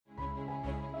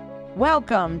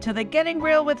Welcome to the Getting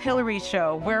Real with Hillary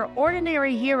show, where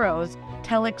ordinary heroes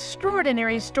tell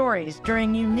extraordinary stories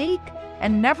during unique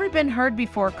and never been heard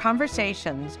before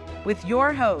conversations with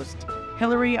your host,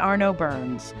 Hillary Arno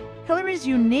Burns. Hillary's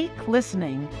unique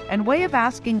listening and way of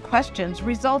asking questions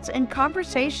results in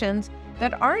conversations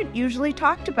that aren't usually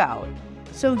talked about,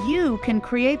 so you can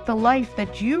create the life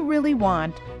that you really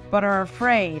want but are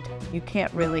afraid you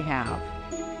can't really have.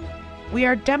 We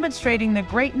are demonstrating the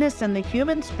greatness in the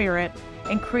human spirit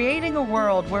and creating a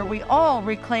world where we all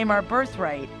reclaim our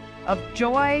birthright of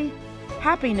joy,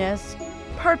 happiness,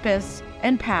 purpose,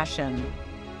 and passion.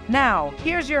 Now,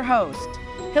 here's your host,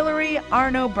 Hillary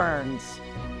Arno Burns.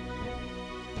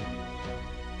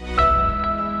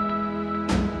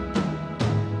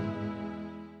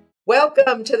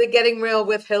 Welcome to the Getting Real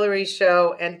with Hillary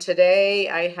show, and today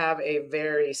I have a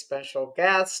very special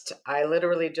guest. I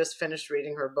literally just finished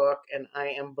reading her book, and I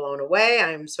am blown away.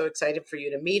 I am so excited for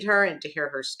you to meet her and to hear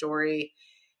her story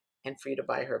and for you to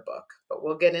buy her book. But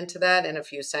we'll get into that in a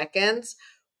few seconds.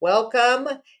 Welcome,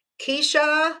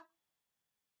 Kisha.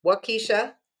 What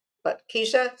Kisha? But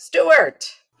Kisha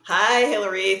Stewart. Hi,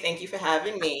 Hillary. Thank you for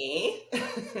having me.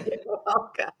 You're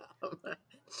welcome.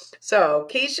 So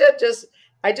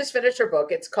I just finished her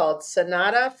book. It's called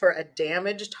Sonata for a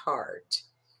Damaged Heart.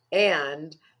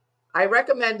 And I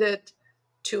recommend it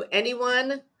to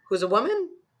anyone who's a woman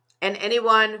and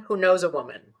anyone who knows a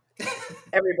woman.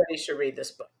 Everybody should read this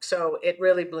book. So it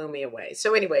really blew me away.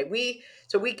 So anyway, we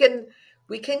can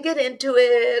get into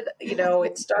it. You know,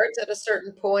 it starts at a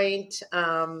certain point.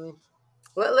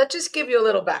 Let's just give you a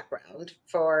little background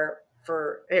for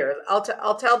here. I'll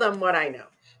tell them what I know.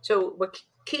 So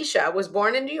Kisha was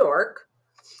born in New York,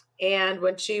 and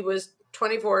when she was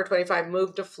 24 or 25,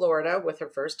 moved to Florida with her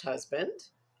first husband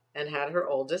and had her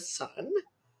oldest son.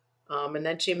 And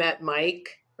then she met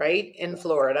Mike, right, in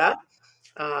Florida.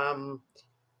 And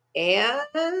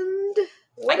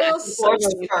what else?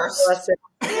 Divorced first.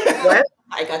 What?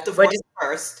 I got divorced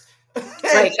first.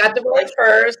 Right, got divorced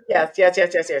first.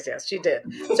 Yes. She did.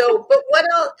 So, but what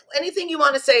else? Anything you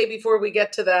want to say before we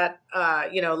get to that,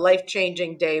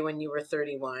 life-changing day when you were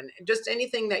 31? Just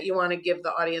anything that you want to give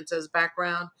the audience as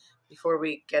background before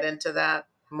we get into that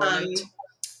moment?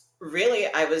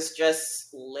 Really, I was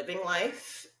just living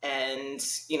life and,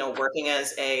 working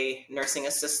as a nursing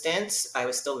assistant. I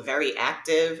was still very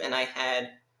active and I had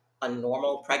a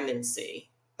normal pregnancy.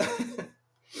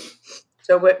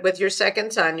 So with your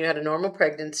second son, you had a normal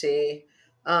pregnancy.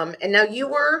 And now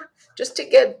just to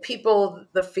give people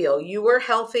the feel, you were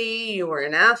healthy, you were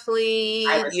an athlete,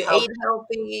 you ate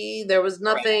healthy, there was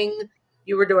nothing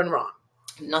you were doing wrong.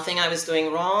 Nothing I was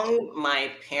doing wrong.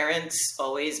 My parents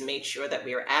always made sure that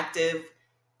we were active,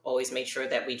 always made sure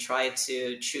that we tried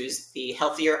to choose the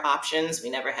healthier options. We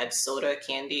never had soda,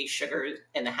 candy, sugar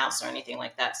in the house or anything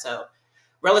like that. So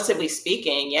relatively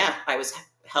speaking, yeah, I was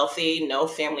healthy, no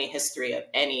family history of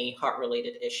any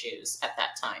heart-related issues at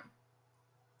that time.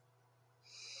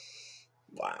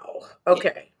 Wow.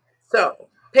 Okay. So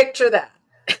picture that.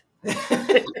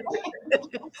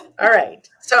 All right.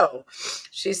 So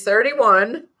she's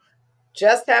 31,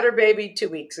 just had her baby 2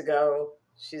 weeks ago.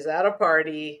 She's at a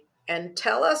party. And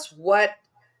tell us what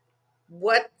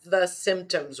the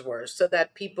symptoms were so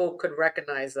that people could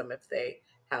recognize them if they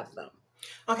have them.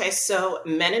 Okay, so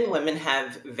men and women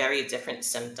have very different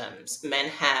symptoms. Men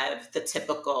have the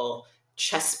typical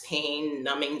chest pain,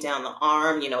 numbing down the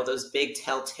arm, those big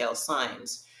telltale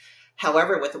signs.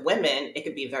 However, with women, it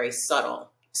could be very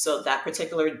subtle. So that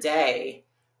particular day,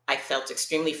 I felt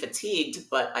extremely fatigued,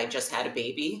 but I just had a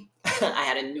baby. I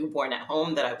had a newborn at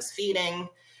home that I was feeding.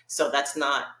 So that's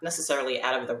not necessarily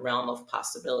out of the realm of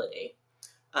possibility.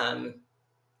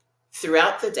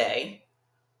 Throughout the day,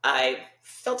 I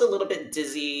felt a little bit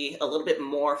dizzy, a little bit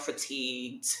more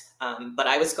fatigued, but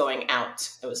I was going out.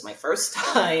 It was my first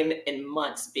time in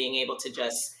months being able to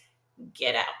just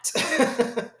get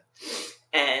out.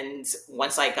 And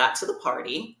once I got to the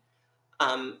party,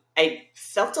 I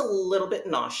felt a little bit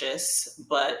nauseous,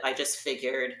 but I just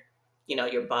figured,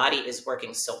 your body is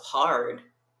working so hard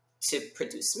to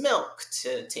produce milk,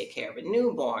 to take care of a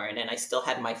newborn, and I still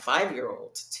had my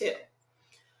 5-year-old too.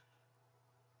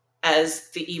 As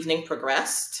the evening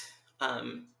progressed,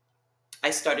 I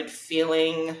started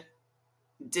feeling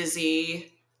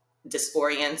dizzy,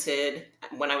 disoriented.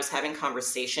 When I was having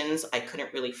conversations, I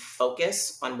couldn't really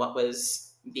focus on what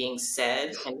was being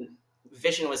said, and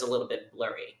vision was a little bit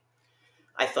blurry.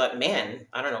 I thought, man,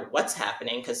 I don't know what's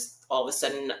happening, because all of a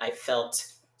sudden I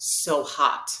felt so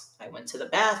hot. I went to the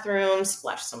bathroom,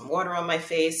 splashed some water on my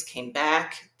face, came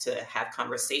back to have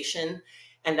conversation,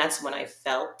 and that's when I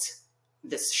felt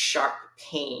this sharp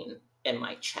pain in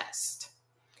my chest.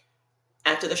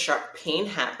 After the sharp pain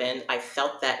happened, I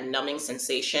felt that numbing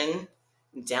sensation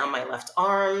down my left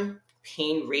arm.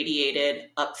 Pain radiated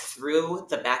up through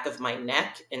the back of my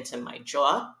neck into my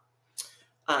jaw.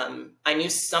 I knew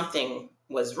something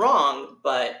was wrong,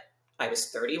 but I was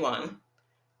 31.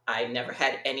 I never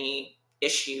had any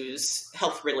issues,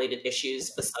 health related issues,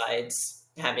 besides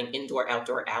having indoor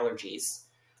outdoor allergies.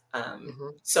 Hmm.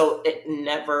 So it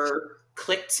never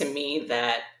clicked to me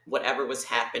that whatever was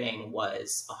happening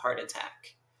was a heart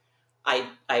attack.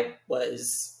 I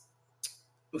was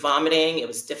vomiting. It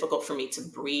was difficult for me to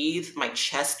breathe. My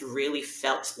chest really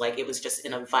felt like it was just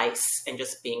in a vice and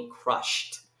just being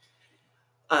crushed.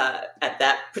 At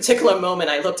that particular moment,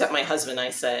 I looked at my husband. I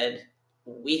said,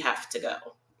 "We have to go.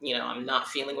 I'm not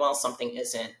feeling well. Something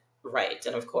isn't right."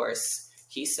 And of course,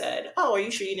 he said, "Oh, are you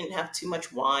sure you didn't have too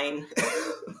much wine?"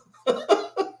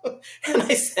 And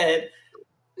I said,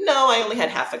 "No, I only had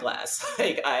half a glass.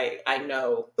 Like I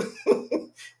know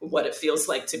what it feels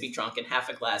like to be drunk, and half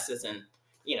a glass isn't,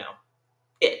 you know,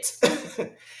 it."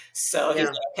 So he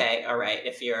said, Yeah. "Okay, all right.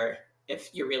 If you're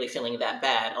really feeling that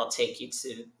bad, I'll take you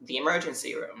to the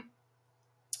emergency room."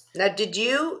 Now, did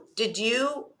you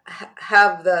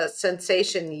have the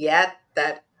sensation yet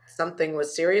that something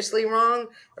was seriously wrong,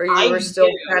 or you I were still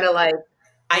kind knew. of like,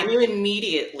 I knew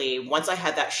immediately once I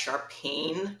had that sharp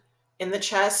pain in the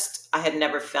chest. I had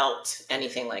never felt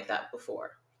anything like that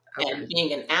before. okay, And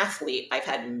being an athlete, I've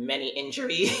had many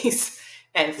injuries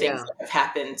and things yeah, that have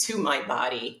happened to my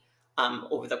body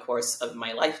over the course of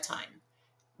my lifetime.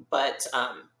 But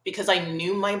because I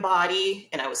knew my body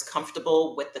and I was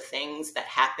comfortable with the things that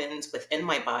happened within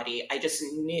my body, I just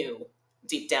knew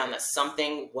deep down that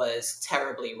something was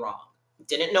terribly wrong.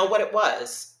 Didn't know what it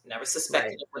was, never suspected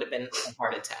right, it would have been a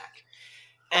heart attack.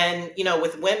 And,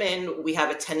 with women, we have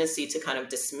a tendency to kind of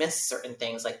dismiss certain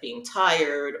things like being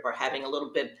tired or having a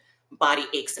little bit body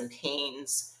aches and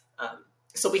pains.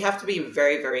 So we have to be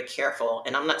very, very careful.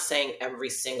 And I'm not saying every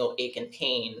single ache and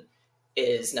pain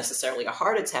is necessarily a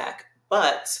heart attack,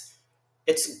 but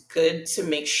it's good to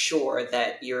make sure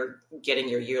that you're getting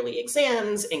your yearly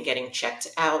exams and getting checked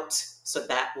out. So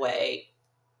that way,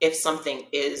 if something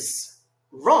is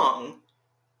wrong,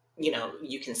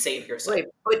 you can save yourself. wait.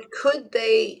 But could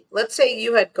they? Let's say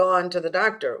you had gone to the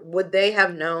doctor. Would they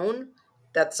have known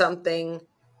that something?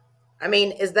 I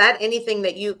mean, is that anything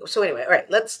that you? So anyway, all right.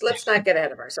 Let's not get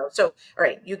ahead of ourselves. So all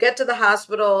right, you get to the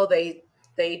hospital. They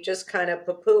just kind of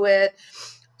poo-poo it.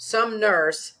 Some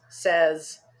nurse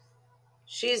says,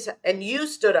 she's, and you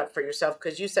stood up for yourself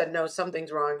because you said no,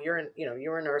 something's wrong, you're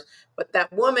a nurse. But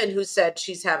that woman who said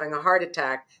she's having a heart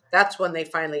attack, that's when they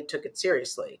finally took it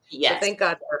seriously, so Yes, thank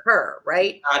God for her,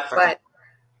 right? God for her. But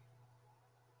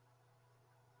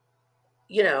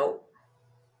you know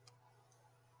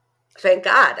thank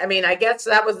God. I mean, I guess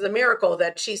that was the miracle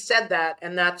that she said that,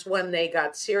 and that's when they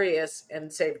got serious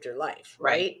and saved your life,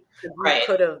 Right, right? 'Cause you right.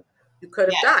 could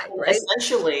have, died, And right?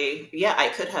 essentially, yeah, I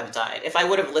could have died if I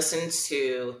would have listened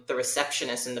to the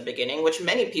receptionist in the beginning, which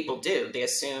many people do. They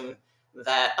assume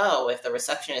that, oh, if the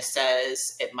receptionist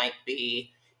says it might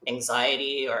be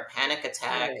anxiety or a panic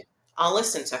attack, Right. I'll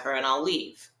listen to her and I'll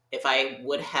leave. If I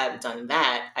would have done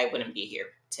that, I wouldn't be here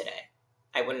today.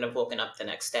 I wouldn't have woken up the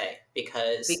next day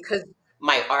because Because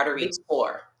my artery be,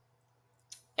 tore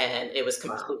and it was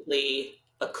wow. completely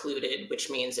occluded, which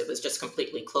means it was just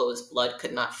completely closed. Blood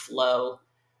could not flow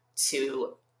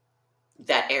to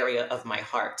that area of my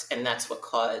heart, and that's what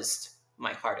caused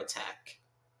my heart attack.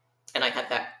 And I had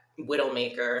that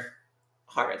widowmaker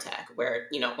heart attack where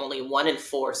only 1 in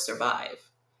 4 survive.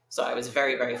 So I was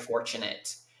very, very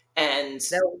fortunate. And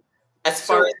No. as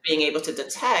far as So being able to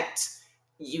detect,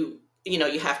 you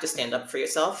have to stand up for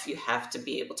yourself. You have to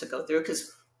be able to go through,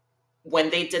 because when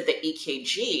they did the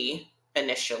EKG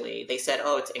initially, they said,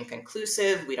 "Oh, it's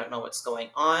inconclusive. We don't know what's going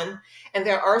on." And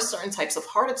there are certain types of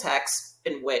heart attacks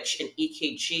in which an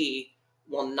EKG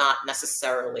will not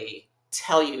necessarily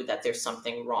tell you that there's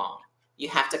something wrong. You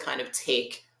have to kind of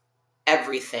take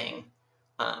everything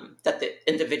that the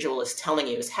individual is telling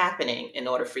you is happening in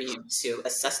order for you to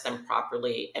assess them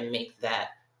properly and make that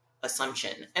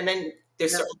assumption. And then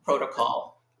there's no. certain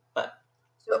protocol, but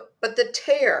So, but the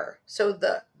tear, so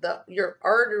the your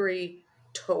artery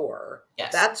tore.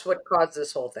 yes, That's what caused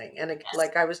this whole thing. And yes,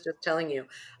 like I was just telling you,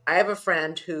 I have a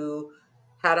friend who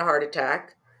had a heart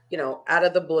attack, out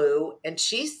of the blue, and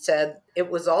she said it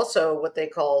was also what they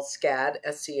call SCAD,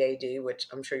 SCAD, which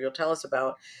I'm sure you'll tell us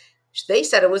about. They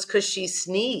said it was because she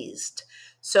sneezed.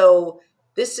 So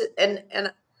this is, and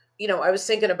I was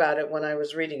thinking about it when I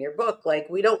was reading your book. Like,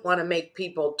 we don't want to make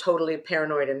people totally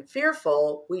paranoid and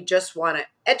fearful. We just want to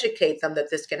educate them that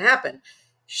this can happen.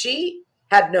 she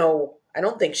had no, I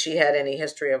don't think she had any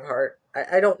history of heart.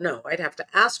 I don't know. I'd have to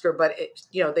ask her, but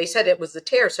they said it was the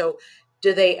tear. So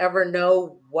do they ever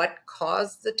know what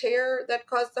caused the tear that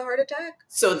caused the heart attack?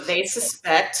 So they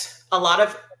suspect a lot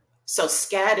of, so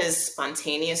SCAD is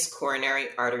spontaneous coronary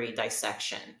artery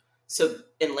dissection. So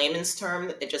in layman's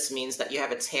term, it just means that you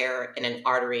have a tear in an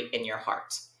artery in your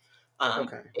heart.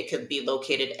 Okay. It could be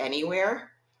located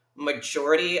anywhere.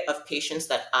 Majority of patients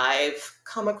that I've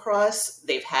come across,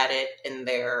 they've had it in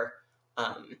their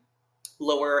um,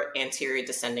 lower anterior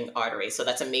descending artery. So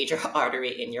that's a major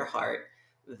artery in your heart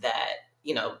that,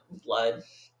 blood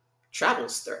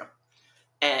travels through.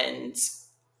 And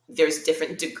there's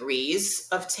different degrees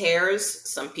of tears.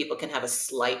 Some people can have a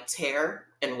slight tear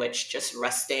in which just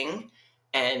resting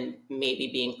and maybe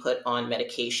being put on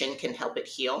medication can help it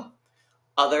heal.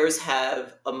 Others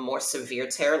have a more severe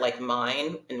tear, like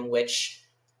mine, in which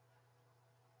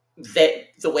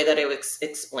the way that it was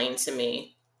explained to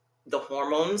me, the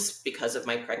hormones, because of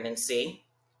my pregnancy,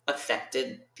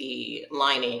 affected the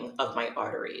lining of my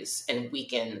arteries and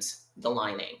weakened the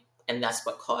lining. And that's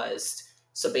what caused,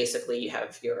 so basically you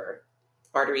have your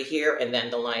artery here and then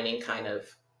the lining kind of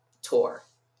tore.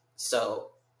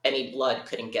 So any blood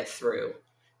couldn't get through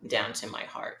down to my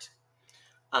heart.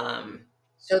 Um,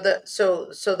 So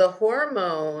the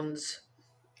hormones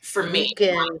for me, in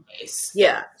weaken. my case, yeah,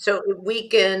 Yeah. So it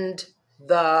weakened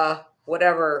the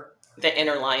whatever. the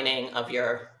inner lining of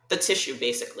the tissue,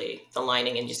 basically, the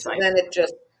lining So inside. then it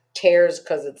just tears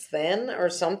because it's thin or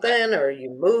something, or you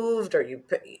moved, or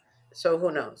so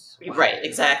who knows why? Right,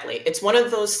 exactly. It's one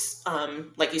of those,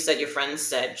 like you said, your friend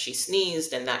said she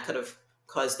sneezed and that could have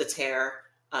caused the tear.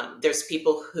 There's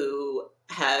people who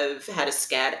have had a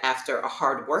SCAD after a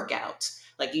hard workout.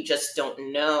 Like you just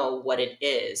don't know what it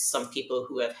is. Some people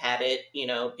who have had it,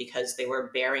 because they were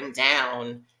bearing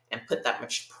down and put that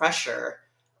much pressure,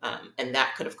 and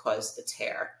that could have caused the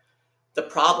tear. The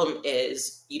problem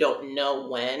is you don't know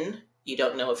when. You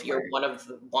don't know if you're Right. one of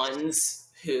the ones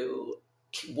who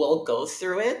will go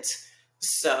through it.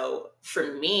 So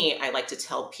for me, I like to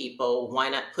tell people, why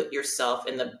not put yourself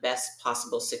in the best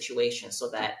possible situation so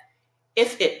that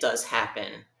if it does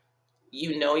happen,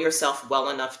 you know yourself well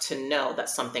enough to know that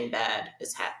something bad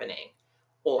is happening.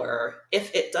 Or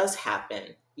if it does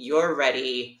happen, you're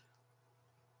ready,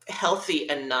 healthy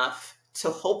enough to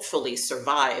hopefully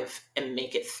survive and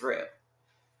make it through.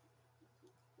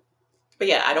 But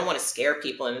yeah, I don't want to scare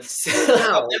people and have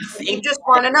No, them you think. just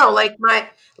want to know, like my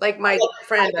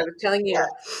friend I was telling Yeah,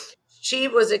 you, she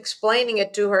was explaining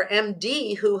it to her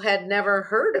MD who had never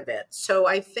heard of it. So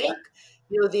I yeah, think,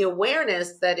 the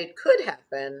awareness that it could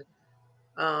happen,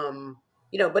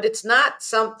 but it's not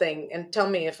something, and tell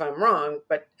me if I'm wrong,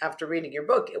 but after reading your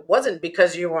book, it wasn't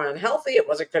because you were unhealthy, it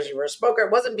wasn't because you were a smoker,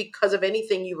 it wasn't because of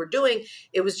anything you were doing.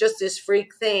 It was just this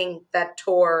freak thing that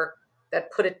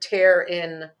put a tear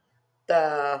in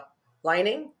the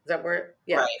lining. Is that where?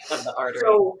 Yeah. right, of the artery.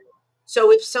 So,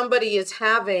 so if somebody is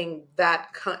having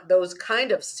those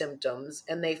kind of symptoms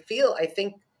and they feel, I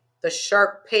think the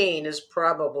sharp pain is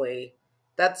probably,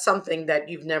 that's something that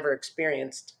you've never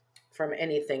experienced from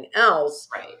anything else.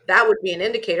 Right, That would be an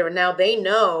indicator. And now they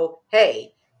know,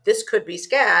 hey, this could be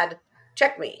SCAD.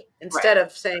 Check me. right, Instead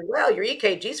of saying, well, your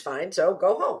EKG's fine, so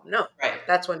go home. No, right.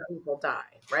 that's when people die,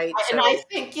 right? And I So,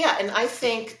 think, yeah, and I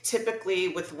think typically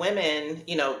with women,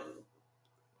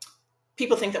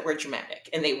 people think that we're dramatic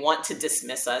and they want to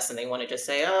dismiss us and they want to just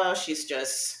say, oh, she's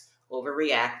just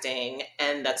overreacting.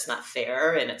 And that's not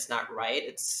fair and it's not right.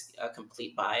 It's a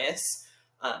complete bias.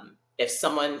 If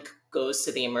someone goes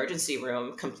to the emergency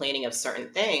room complaining of certain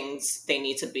things, they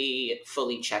need to be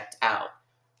fully checked out.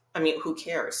 I mean, who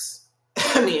cares?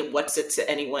 I mean, what's it to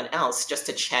anyone else just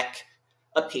to check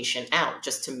a patient out,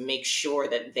 just to make sure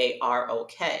that they are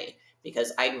okay?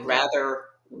 Because I'd yeah, rather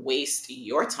waste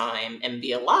your time and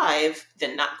be alive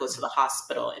than not go to the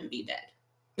hospital and be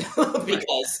dead right.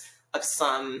 because of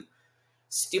some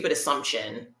stupid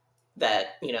assumption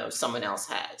that, someone else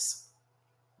has.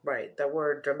 Right, the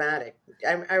word dramatic.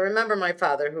 I remember my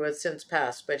father, who has since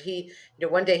passed, but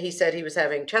one day he said he was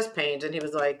having chest pains, and he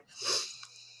was like,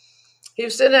 he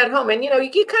was sitting at home, and you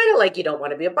kind of like, you don't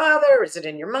want to be a bother. Is it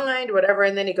in your mind, whatever?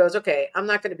 And then he goes, okay, I'm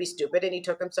not going to be stupid, and he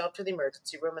took himself to the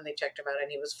emergency room, and they checked him out,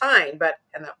 and he was fine.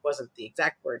 And that wasn't the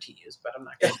exact word he used, but I'm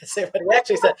not going to say what he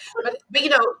actually said. But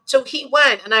so he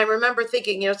went, and I remember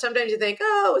thinking, sometimes you think,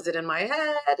 oh, is it in my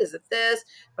head? Is it this?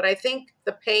 But I think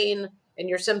the pain and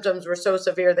your symptoms were so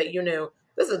severe that you knew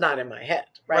this is not in my head,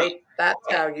 Right. right? That's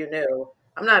Right. how you knew.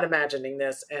 I'm not imagining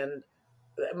this, and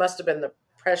it must have been the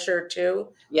pressure too.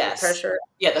 The Yes. pressure.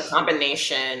 Yeah, the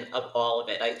combination of all of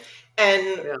it. And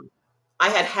Yeah. I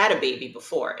had had a baby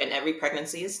before, and every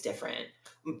pregnancy is different,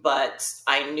 but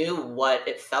I knew what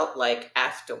it felt like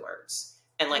afterwards.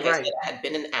 And like I said, Right. I had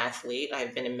been an athlete. I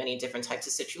have been in many different types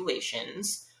of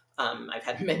situations. I've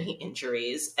had many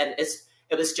injuries, and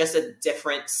it was just a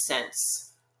different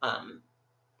sense um,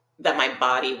 that my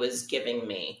body was giving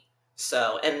me.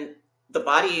 So, and the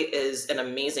body is an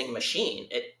amazing machine.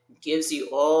 It gives you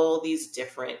all these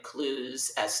different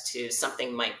clues as to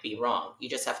something might be wrong. You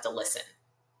just have to listen.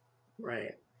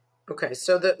 Right. Okay.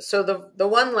 So the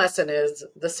one lesson is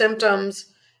the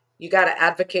symptoms, you got to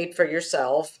advocate for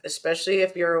yourself, especially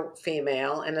if you're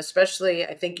female, and especially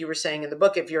I think you were saying in the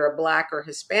book if you're a black or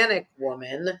Hispanic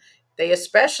woman, they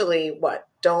especially what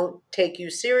don't take you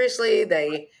seriously.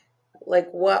 They like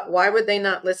what? Why would they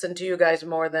not listen to you guys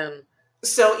more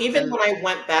So even than? when I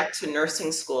went back to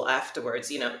nursing school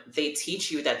afterwards, they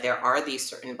teach you that there are these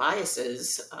certain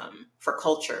biases for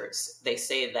cultures. They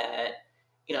say that,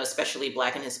 especially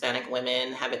Black and Hispanic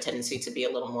women have a tendency to be a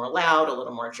little more loud, a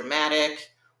little more dramatic,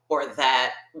 or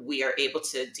that we are able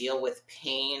to deal with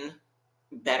pain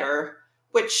better,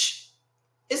 which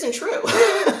isn't true.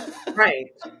 Right.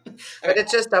 I mean, But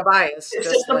it's just a bias, it's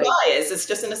just just a bias. It's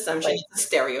just an assumption. like It's a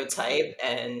stereotype.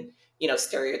 And,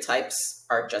 stereotypes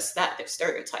are just that. They're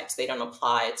stereotypes. They don't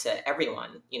apply to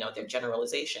everyone. They're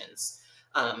generalizations.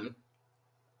 Um,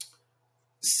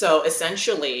 so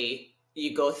essentially,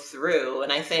 you go through,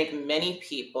 and I think many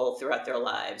people throughout their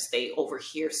lives, they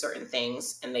overhear certain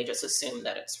things and they just assume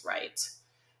that it's right.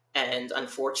 And mm,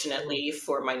 unfortunately,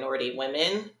 for minority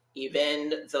women,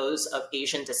 even those of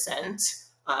Asian descent,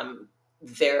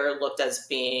 they're looked as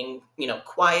being,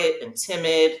 quiet and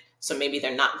timid. So maybe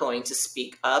they're not going to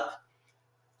speak up.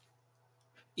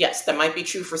 Yes, that might be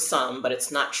true for some, but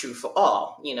it's not true for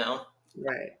all.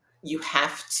 right. You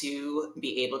have to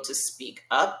be able to speak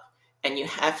up, and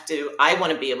I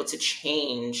want to be able to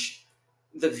change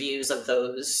the views of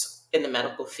those in the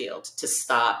medical field to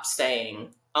stop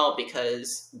saying, oh,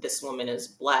 because this woman is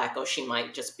Black, oh, she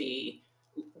might just be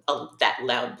that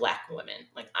loud Black woman.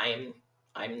 Like I'm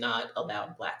not a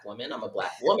loud Black woman. I'm a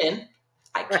Black woman.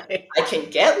 I can, Right. I can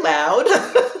get loud,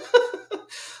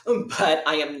 but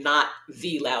I am not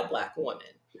the loud Black woman.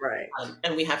 Right.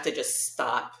 And we have to just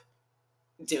stop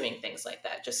doing things like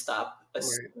that. Just stop Right.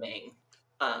 assuming.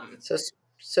 Um, So,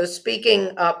 so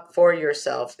speaking up for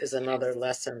yourself is another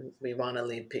lesson we want to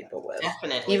leave people with.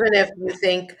 Definitely. Even if you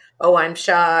think, oh, I'm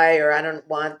shy or I don't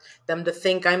want them to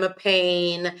think I'm a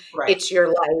pain, Right. it's your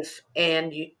life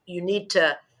and you need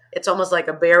to, it's almost like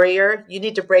a barrier. You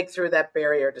need to break through that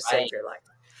barrier to Right. save your life,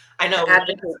 I know. to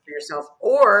advocate for yourself,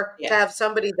 or to Yeah. have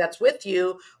somebody that's with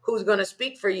you who's going to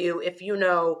speak for you if you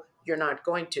know you're not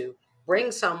going to.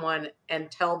 Bring someone and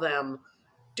tell them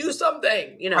do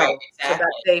something, Right. so that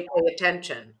Exactly. they pay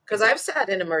attention. Because I've Exactly. sat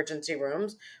in emergency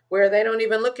rooms where they don't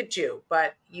even look at you,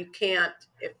 but you can't,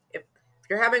 if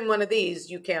you're having one of these,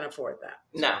 you can't afford that.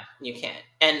 No, So, you can't.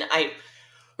 And I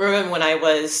remember when I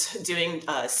was doing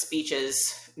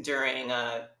speeches during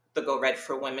the Go Red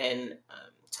for Women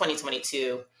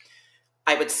 2022,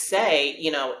 I would say,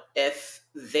 if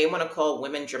they want to call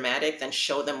women dramatic, then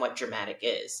show them what dramatic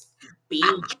is.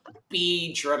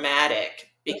 Be dramatic,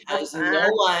 because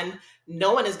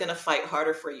no one is going to fight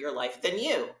harder for your life than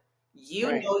you. You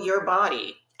right. know your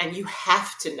body, and you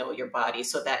have to know your body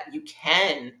so that you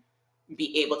can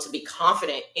be able to be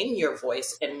confident in your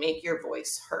voice and make your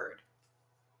voice heard.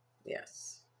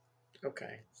 Yes.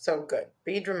 Okay. So good.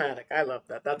 Be dramatic. I love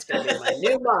that. That's going to be my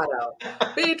new motto.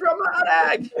 Be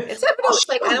dramatic. Instead of I'll it's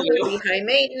like, show I don't want to you. be high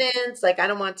maintenance. Like, I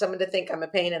don't want someone to think I'm a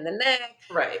pain in the neck.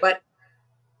 Right. But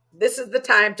this is the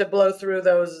time to blow through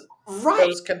Right.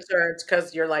 those concerns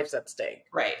because your life's at stake.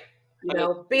 Right. I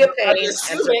mean, Be a you already pain and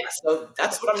assume survive. it, so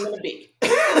that's what I'm going to be.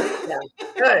 Yeah.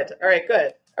 Good. All right.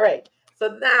 Good. All right.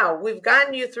 So now we've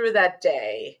gotten you through that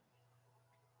day.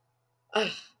 Ugh.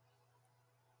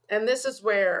 And this is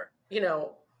where,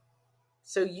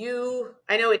 so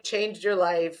I know it changed your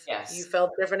life. You Yes.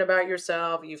 felt different about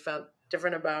yourself. You felt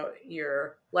different about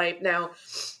your life. Now,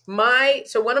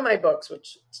 so one of my books,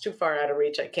 which is too far out of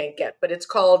reach, I can't get, but it's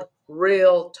called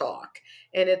Real Talk.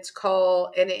 And it's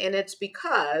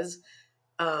because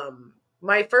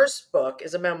my first book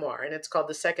is a memoir and it's called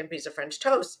The Second Piece of French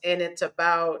Toast. And it's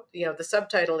about, the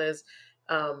subtitle is,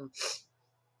 um,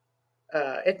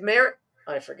 if marriage,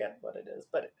 I forget what it is,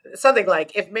 but something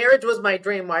like, if marriage was my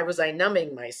dream, why was I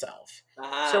numbing myself?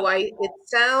 Ah, So it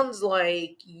sounds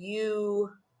like you,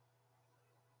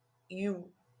 you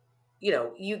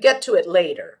get to it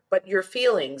later, but your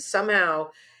feelings somehow,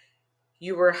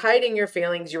 you were hiding your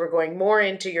feelings. You were going more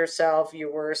into yourself.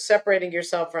 You were separating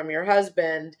yourself from your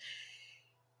husband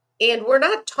And we're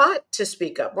not taught to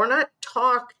speak up. We're not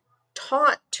taught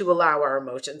to allow our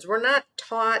emotions. We're not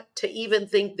taught to even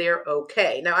think they're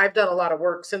okay. Now, I've done a lot of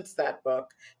work since that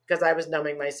book because I was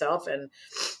numbing myself. And,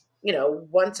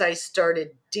 once I started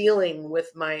dealing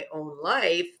with my own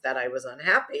life, that I was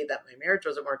unhappy, that my marriage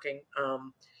wasn't working,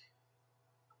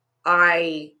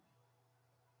 I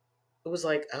was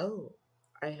like, oh,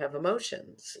 I have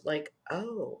emotions. Like,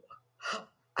 oh,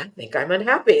 I think I'm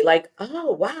unhappy. Like,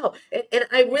 oh, wow. And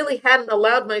I really hadn't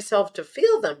allowed myself to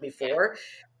feel them Yeah. before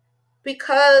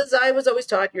because I was always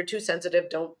taught you're too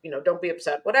sensitive, don't be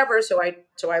upset, whatever. So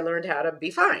I learned how to be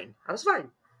fine. I was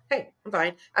fine. Hey, I'm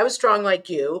fine. I was strong like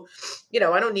you. I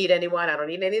don't need anyone. I don't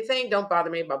need anything. Don't bother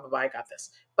me. Blah blah blah. I got this.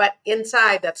 But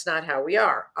inside, that's not how we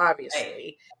are, Right.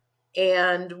 obviously.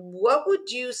 And what would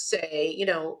you say,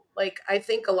 like I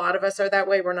think a lot of us are that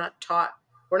way. We're not taught,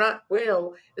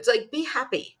 it's like be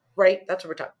happy, right? That's what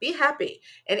we're taught. Be happy.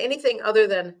 And anything other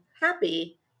than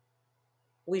happy,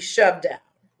 we shove down.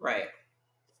 Right.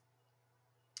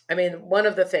 I mean, one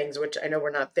of the things, which I know we're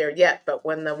not there yet, but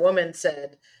when the woman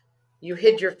said, you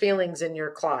hid your feelings in your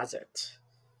closet.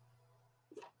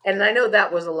 And I know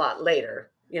that was a lot later,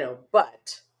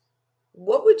 but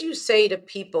what would you say to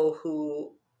people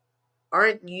who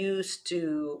aren't used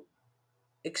to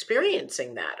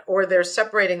experiencing that, or they're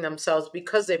separating themselves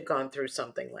because they've gone through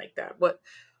something like that? What,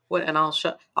 and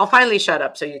I'll finally shut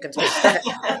up so you can speak. Go ahead.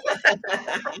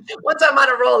 Once I'm on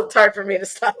a roll, it's hard for me to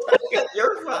stop talking.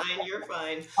 You're fine. You're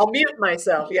fine. I'll mute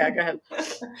myself. Yeah, go ahead.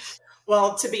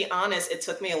 Well, to be honest, it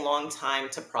took me a long time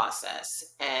to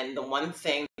process. And the one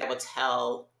thing I will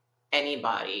tell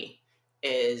anybody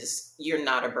is you're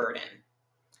not a burden.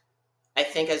 I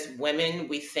think as women,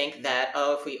 we think that,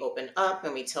 oh, if we open up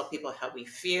and we tell people how we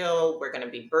feel, we're going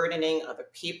to be burdening other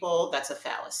people. That's a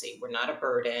fallacy. We're not a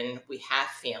burden. We have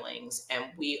feelings, and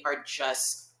we are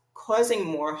just causing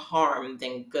more harm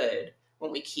than good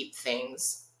when we keep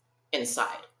things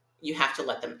inside. You have to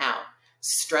let them out.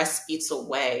 Stress eats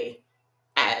away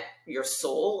at your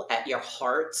soul, at your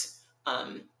heart.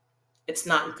 Um, it's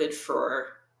not good for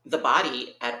the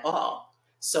body at all.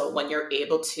 So when you're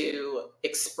able to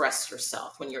express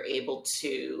yourself, when you're able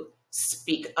to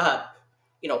speak up,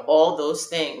 all those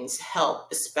things help,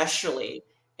 especially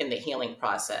in the healing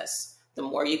process. The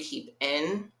more you keep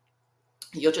in,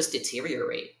 you'll just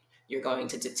deteriorate. You're going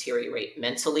to deteriorate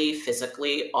mentally,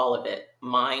 physically, all of it,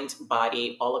 mind,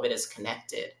 body, all of it is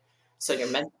connected. So your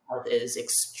mental health is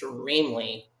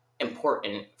extremely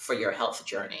important for your health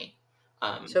journey.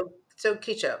 Um, So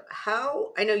Keisha,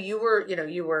 how I know you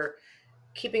were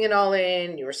keeping it all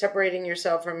in, you were separating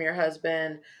yourself from your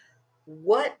husband.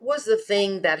 What was the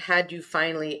thing that had you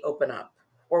finally open up?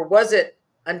 Or was it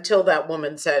until that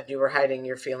woman said you were hiding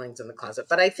your feelings in the closet?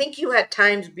 But I think you had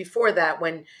times before that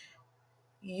when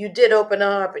you did open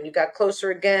up and you got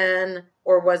closer again,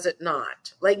 or was it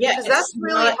not? Like, yeah, because that's it's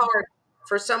really not hard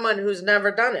for someone who's never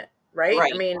done it, right? I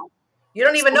right. mean, you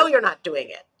don't even know you're not doing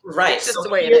it. Right. It's So just the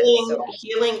way it is. healing So,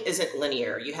 healing isn't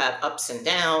linear. You have ups and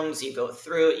downs. You go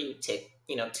through it. You take,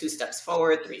 2 steps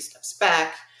forward, 3 steps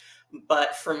back.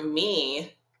 But for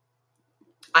me,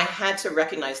 I had to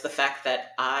recognize the fact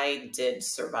that I did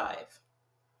survive.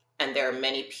 And there are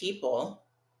many people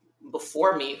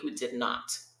before me who did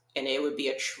not. And it would be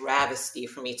a travesty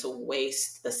for me to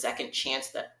waste the second chance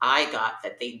that I got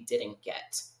that they didn't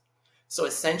get. So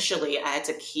essentially, I had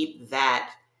to keep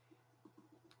that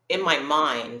in my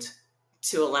mind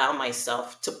to allow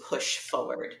myself to push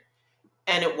forward.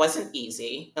 And it wasn't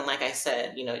easy. And like I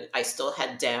said, I still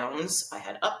had downs. I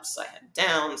had ups, I had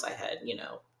downs, I had,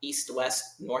 east, west,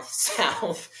 north,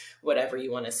 south, whatever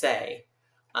you want to say.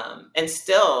 And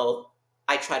still,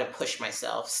 I try to push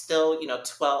myself, still,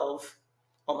 12,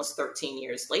 almost 13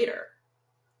 years later.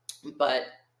 But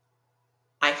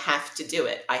I have to do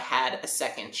it. I had a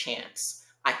second chance.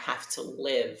 I have to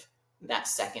live that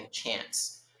second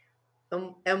chance.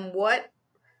 and what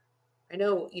I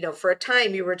know, for a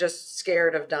time you were just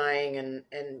scared of dying and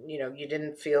you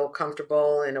didn't feel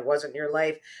comfortable and it wasn't your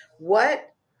life.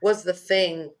 What was the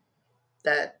thing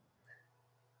that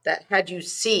had you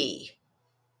see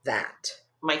that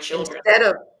My children, instead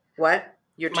of what?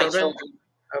 Your my children? children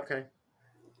Okay.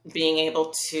 being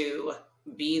able to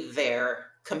be there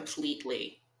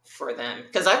completely for them.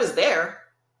 Because I was there.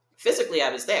 Physically, I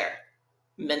was there.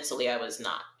 Mentally, I was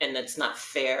not. And it's not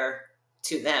fair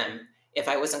to them. If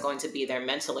I wasn't going to be there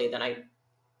mentally, then I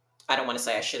don't want to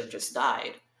say I should have just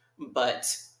died. But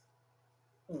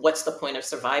what's the point of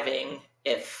surviving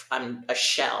if I'm a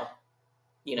shell,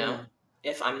 you know? Mm.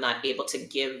 If I'm not able to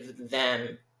give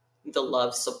them the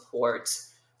love, support,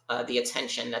 the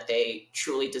attention that they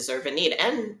truly deserve and need,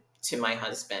 and to my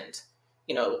husband.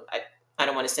 I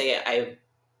don't want to say I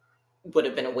would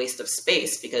have been a waste of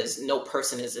space, because no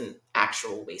person is an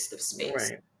actual waste of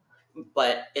space. Right.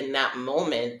 But in that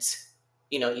moment,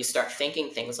 you start thinking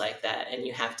things like that, and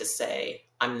you have to say,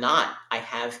 I'm not. I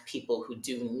have people who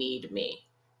do need me,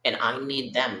 and I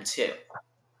need them too.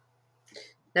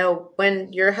 Now,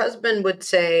 when your husband would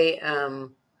say, I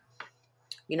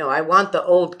want the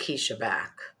old Keisha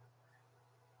back,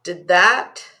 did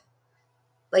that,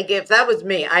 like, if that was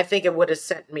me, I think it would have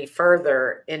sent me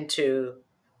further into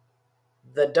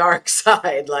the dark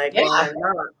side. Like, well, Yeah, I'm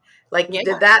not. Like, yeah.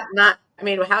 did that not, I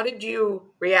mean, how did you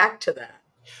react to that?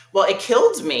 Well, it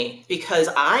killed me because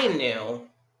I knew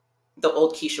the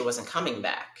old Keisha wasn't coming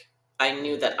back. I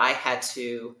knew that I had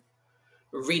to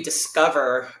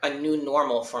rediscover a new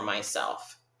normal for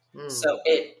myself. Mm, So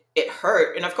it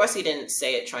hurt, and of course he didn't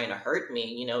say it trying to hurt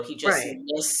me. He just right.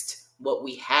 missed what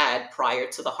we had prior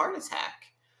to the heart attack.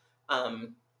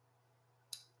 Um,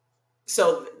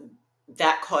 so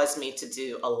that caused me to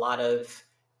do a lot of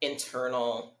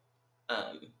internal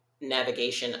um,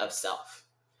 navigation of self.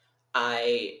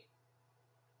 I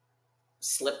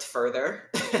slipped further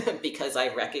because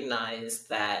I recognized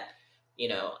that,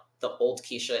 the old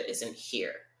Keisha isn't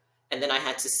here. And then I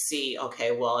had to see,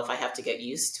 okay, well, if I have to get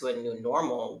used to a new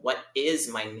normal, what is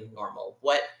my new normal?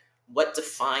 What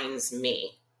defines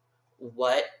me?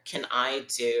 What can I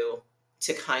do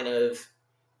to kind of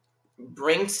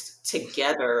bring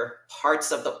together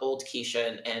parts of the old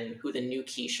Keisha and who the new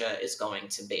Keisha is going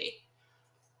to be?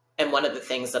 And one of the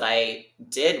things that I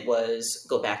did was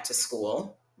go back to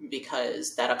school,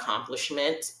 because that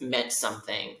accomplishment meant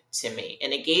something to me.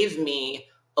 And it gave me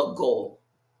a goal.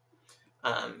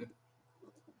 Um,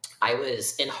 I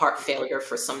was in heart failure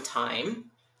for some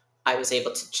time. I was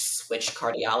able to switch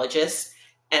cardiologists.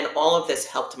 And all of this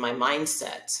helped my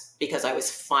mindset, because I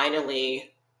was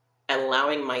finally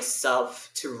allowing myself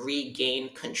to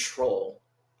regain control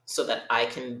so that I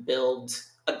can build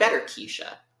a better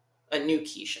Keisha, a new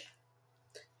Keisha.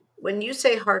 When you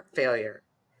say heart failure,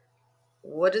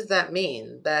 what does that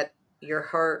mean? That your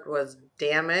heart was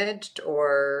damaged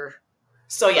or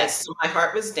So like, yes, so my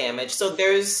heart was damaged. So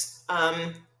there's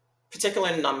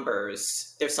particular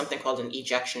numbers. There's something called an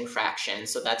ejection fraction.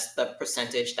 So that's the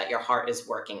percentage that your heart is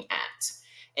working at.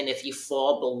 And if you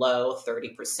fall below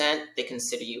 30%, they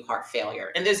consider you heart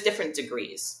failure. And there's different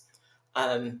degrees.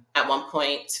 At one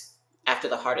point after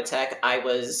the heart attack, I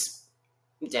was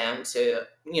down to,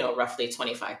 roughly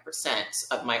 25%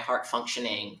 of my heart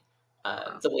functioning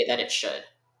the way that it should.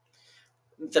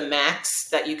 The max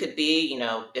that you could be,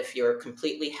 if you're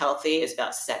completely healthy, is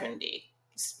about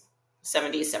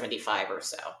 75 or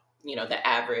so, the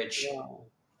average wow.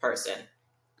 person.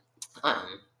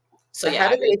 Um, so So how yeah,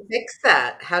 do they fix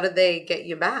that? How do they get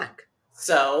you back?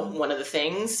 so one of the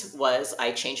things was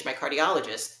I changed my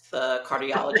cardiologist. The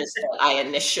cardiologist that I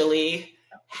initially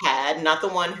had, not the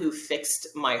one who fixed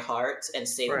my heart and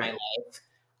saved my Right. life,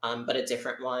 but a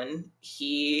different one.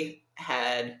 He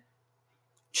had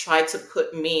tried to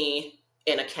put me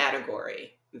in a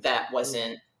category that Mm,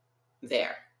 wasn't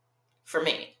there for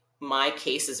me. My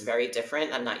case is very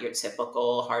different. I'm not your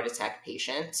typical heart attack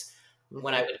patient.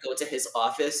 When I mhm. would go to his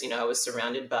office, I was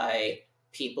surrounded by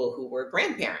people who were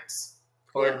grandparents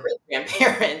or Yeah. great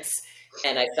grandparents,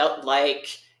 and I felt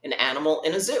like an animal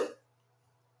in a zoo.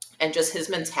 And just his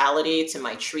mentality to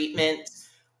my treatment,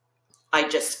 I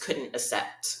just couldn't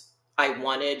accept. I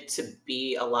wanted to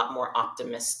be a lot more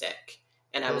optimistic.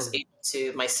 And I was Mm, able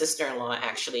to, my sister in law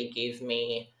actually gave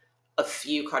me a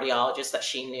few cardiologists that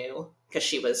she knew, because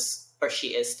she was, or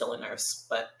she is still a nurse,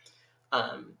 but,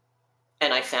 um,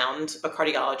 and I found a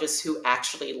cardiologist who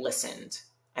actually listened.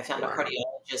 I found a wow.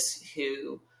 cardiologist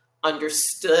who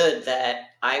understood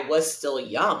that I was still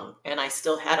young and I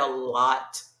still had a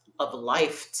lot of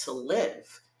life to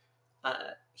live.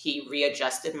 He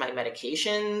readjusted my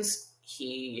medications.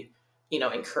 He,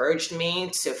 encouraged me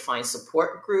to find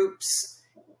support groups.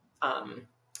 Um,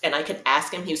 and I could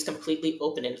ask him. He was completely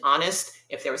open and honest.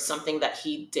 If there was something that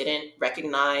he didn't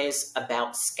recognize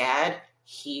about SCAD,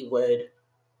 he would,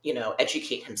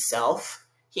 educate himself.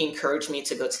 He encouraged me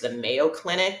to go to the Mayo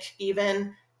Clinic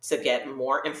even to get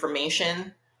more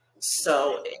information.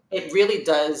 So it really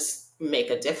does make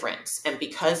a difference. And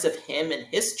because of him and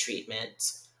his treatment,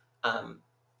 um,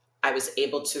 I was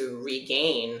able to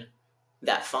regain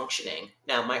that functioning.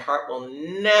 Now, my heart will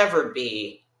never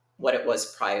be what it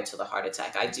was prior to the heart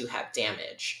attack. I do have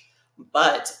damage,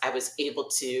 but I was able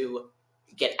to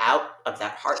get out of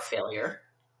that heart failure,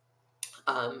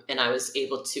 and I was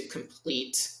able to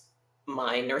complete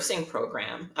my nursing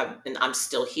program, and I'm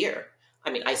still here.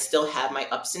 I mean, I still have my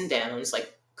ups and downs,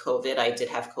 like COVID. I did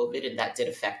have COVID, and that did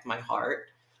affect my heart.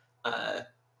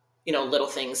 Little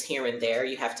things here and there.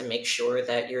 You have to make sure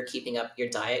that you're keeping up your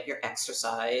diet, your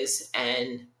exercise,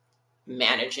 and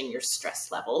managing your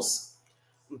stress levels.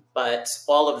 But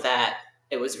all of that,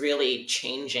 it was really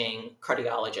changing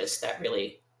cardiologists that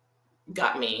really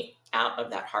got me out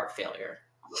of that heart failure.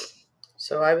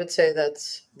 So I would say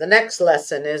that's the next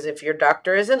lesson is if your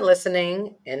doctor isn't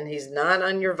listening and he's not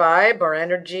on your vibe or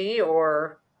energy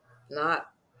or not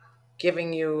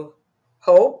giving you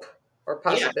hope or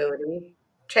Yeah, possibility,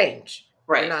 change.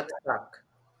 You're right, not stuck.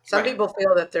 Some right, people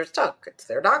feel that they're stuck. It's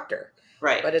their doctor,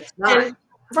 right. but it's not. And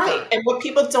It's right. not. And what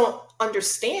people don't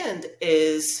understand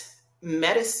is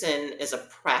medicine is a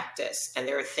practice, and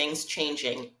there are things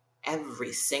changing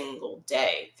every single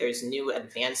day. There's new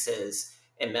advances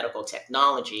in medical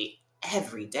technology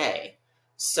every day.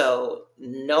 So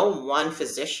no one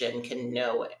physician can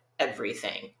know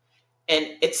everything.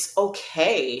 And it's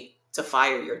okay to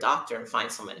fire your doctor and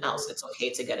find someone else. Mhm. It's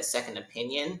okay to get a second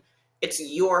opinion. It's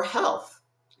your health.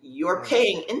 You're Right.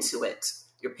 paying into it.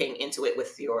 You're paying into it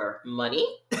with your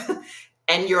money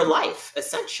and your life,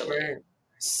 essentially. Right.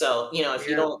 So, Yeah.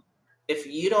 if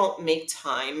you don't make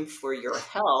time for your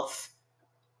health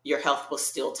will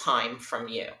steal time from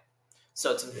you.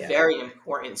 So it's Yeah. very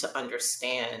important to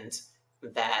understand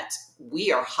that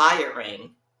we are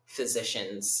hiring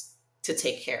physicians to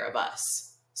take care of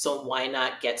us. So why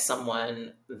not get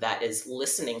someone that is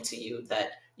listening to you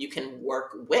that you can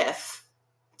work with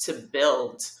to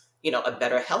build, a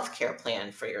better healthcare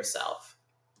plan for yourself?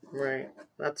 Right.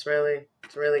 It's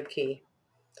really key.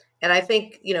 And I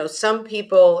think, some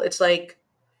people, it's like,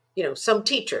 some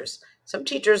teachers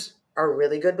are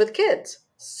really good with kids.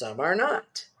 Some are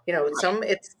not. Right, Some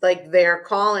it's like their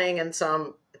calling and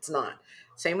some it's not.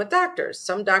 Same with doctors.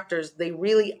 Some doctors, they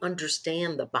really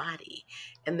understand the body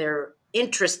and they're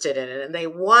interested in it and they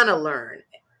want to learn.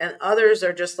 And others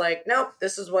are just like, nope,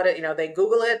 this is what they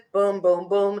Google it, boom, boom,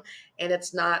 boom. And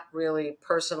it's not really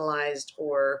personalized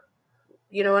or,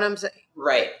 you know what I'm saying?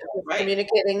 right, right,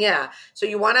 Communicating, yeah. So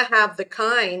you want to have the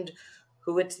kind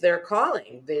who it's their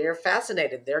calling. They're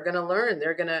fascinated. They're going to learn.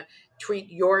 They're going to treat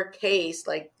your case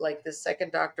like the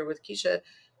second doctor with Kisha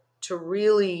to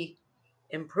really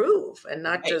improve and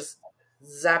not right. just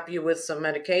zap you with some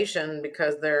medication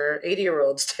because their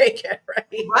 80-year-olds take it, right?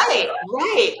 So, Right,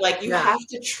 right. Like you yeah, have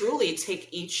to truly take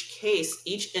each case,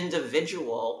 each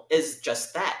individual is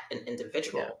just that, an yeah,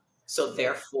 individual. So yeah,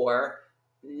 therefore,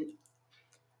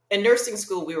 in nursing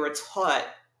school, we were taught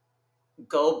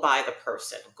go by the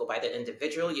person, go by the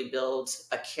individual. You build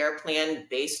a care plan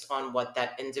based on right.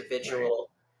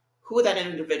 who that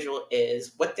individual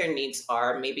is, what their needs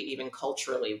are, maybe even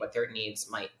culturally what their needs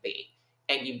might be.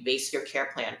 And you base your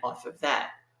care plan off of that.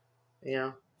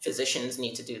 Yeah. Physicians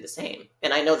need to do the same.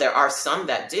 And I know there are some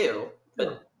that do, Oh,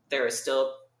 but there are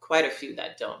still quite a few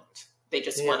that don't. They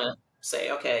just yeah, want to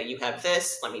say, okay, you have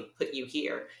this, let me put you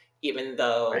here, even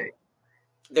though right.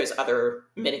 there's other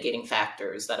mitigating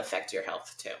factors that affect your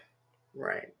health too.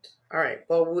 Right. All right.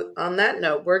 Well, on that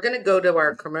note, we're going to go to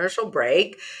our commercial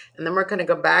break and then we're going to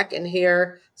go back and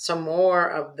hear some more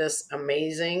of this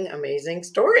amazing, amazing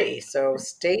story. So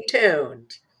stay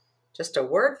tuned. Just a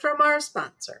word from our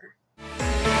sponsor.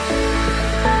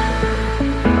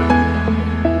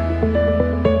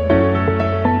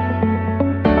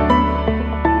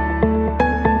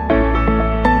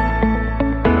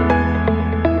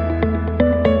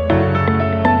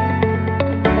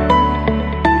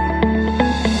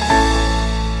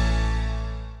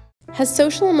 Has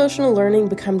social emotional learning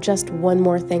become just one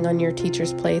more thing on your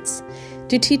teachers' plates?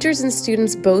 Do teachers and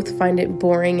students both find it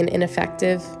boring and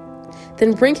ineffective?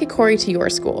 Then bring Kikori to your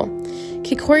school.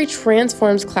 Kikori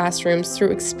transforms classrooms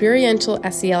through experiential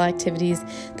SEL activities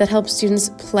that help students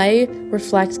play,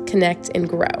 reflect, connect, and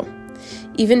grow.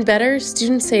 Even better,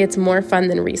 students say it's more fun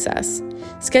than recess.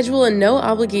 Schedule a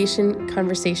no-obligation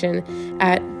conversation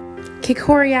at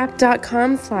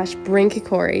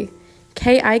kikoriapp.com/bringkikori.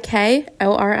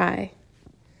 KIKORI.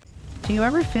 Do you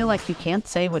ever feel like you can't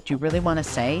say what you really want to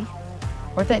say?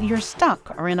 Or that you're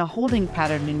stuck or in a holding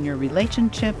pattern in your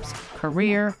relationships,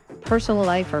 career, personal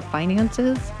life, or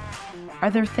finances? Are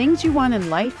there things you want in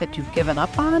life that you've given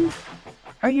up on?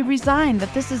 Are you resigned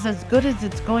that this is as good as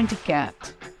it's going to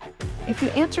get? If you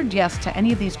answered yes to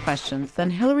any of these questions, then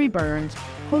Hillary Burns,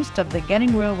 host of the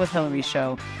Getting Real with Hillary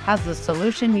show, has the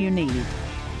solution you need.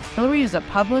 Hillary is a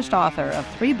published author of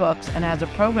 3 books and has a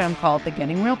program called the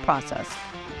Getting Real Process.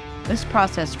 This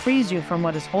process frees you from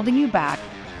what is holding you back,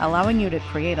 allowing you to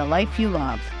create a life you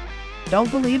love. Don't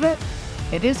believe it?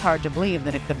 It is hard to believe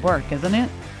that it could work, isn't it?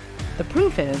 The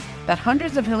proof is that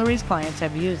hundreds of Hillary's clients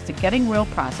have used the Getting Real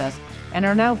process and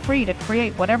are now free to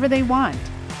create whatever they want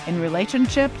in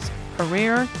relationships,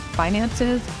 career,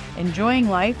 finances, enjoying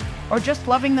life, or just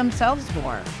loving themselves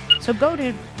more. So go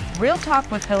to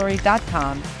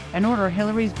realtalkwithhillary.com and order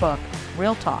Hillary's book,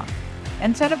 Real Talk,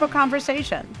 and set up a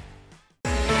conversation.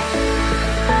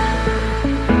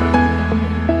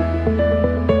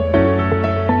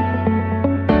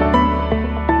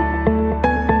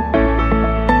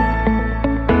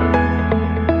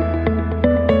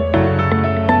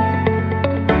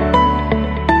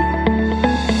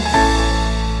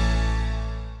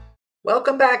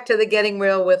 Welcome back to the Getting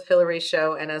Real with Hillary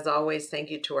show. And as always,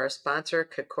 thank you to our sponsor,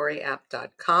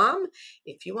 KikoriApp.com.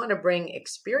 If you want to bring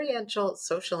experiential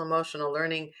social emotional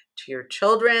learning to your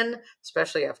children,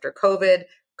 especially after COVID,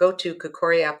 go to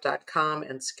KikoriApp.com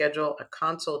and schedule a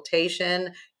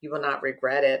consultation. You will not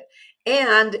regret it.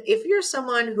 And if you're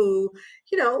someone who,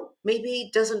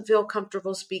 maybe doesn't feel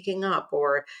comfortable speaking up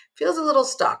or feels a little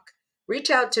stuck,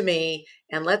 reach out to me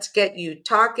and let's get you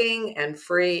talking and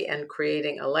free and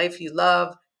creating a life you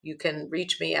love. You can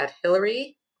reach me at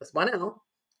Hillary with one L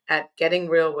at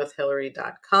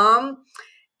gettingrealwithhillary.com.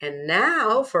 And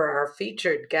now for our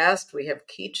featured guest, we have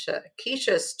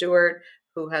Kisha Stewart,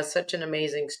 who has such an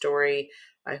amazing story.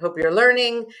 I hope you're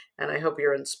learning and I hope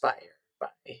you're inspired by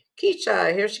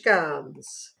Kisha. Here she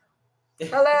comes.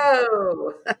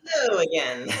 Hello. Hello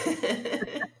again.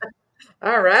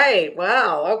 All right.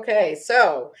 Well, okay.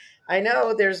 So I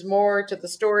know there's more to the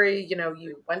story.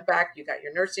 You went back, you got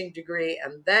your nursing degree,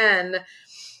 and then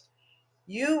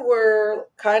you were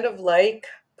kind of like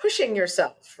pushing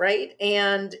yourself, right?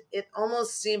 And it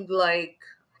almost seemed like,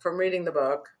 from reading the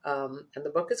book, and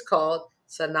the book is called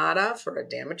Sonata for a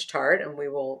Damaged Heart, and we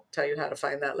will tell you how to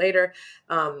find that later.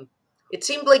 It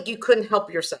seemed like you couldn't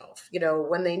help yourself.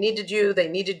 When they needed you, they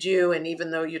needed you. And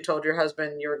even though you told your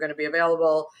husband you were going to be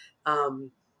available,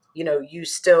 you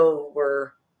still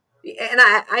were. And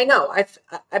I know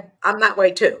I'm that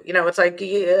way too. It's like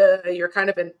you're kind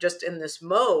of just in this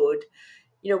mode.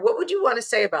 What would you want to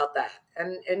say about that?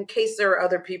 And in case there are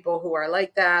other people who are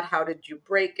like that, how did you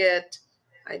break it?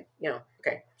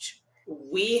 Okay.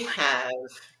 We have,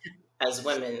 as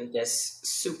women, this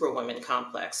superwoman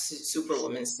complex,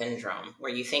 superwoman syndrome,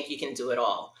 where you think you can do it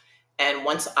all. And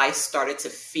once I started to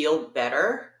feel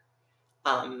better,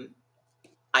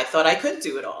 I thought I could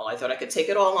do it all. I thought I could take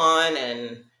it all on,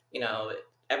 and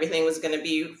everything was going to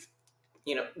be,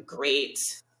 great.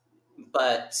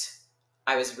 But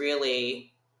I was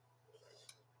really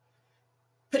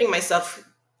putting myself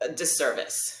a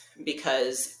disservice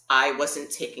because I wasn't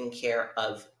taking care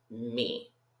of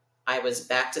me. I was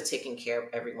back to taking care of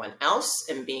everyone else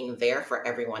and being there for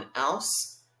everyone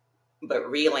else. But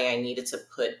really, I needed to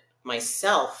put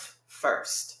myself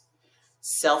first.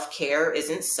 Self-care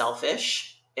isn't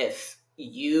selfish. If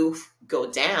you go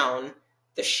down,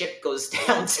 the ship goes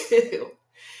down too.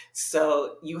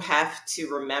 So you have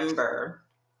to remember,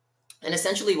 and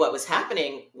essentially what was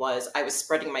happening was I was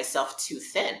spreading myself too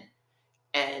thin.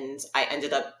 And I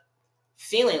ended up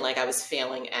feeling like I was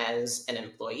failing as an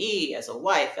employee, as a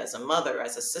wife, as a mother,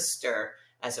 as a sister,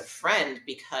 as a friend,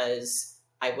 because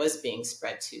I was being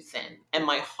spread too thin. And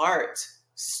my heart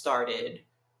started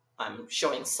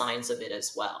showing signs of it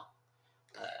as well.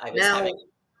 I was Now, having.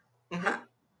 Mhm.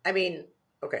 I mean,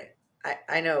 okay,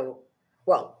 I know.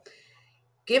 Well,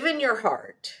 given your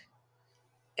heart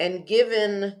and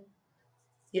given,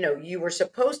 you were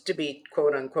supposed to be,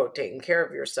 quote unquote, taking care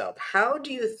of yourself, how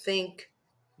do you think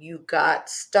you got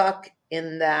stuck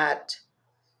in that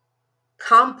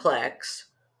complex?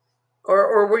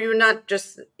 Or were you not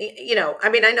just,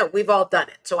 I know we've all done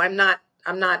it. So I'm not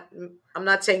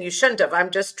saying you shouldn't have. I'm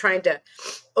just trying to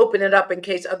open it up in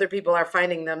case other people are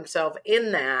finding themselves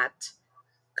in that.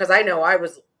 Because I know I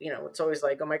was, it's always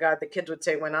like, oh my God, the kids would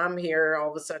say when I'm here,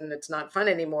 all of a sudden it's not fun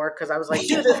anymore. Because I was like,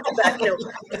 do this, do that,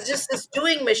 it's just this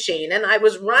doing machine. And I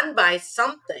was run by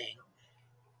something.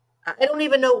 I don't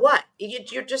even know what.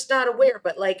 You're just not aware.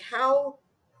 But like how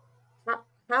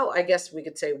I guess we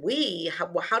could say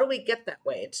how do we get that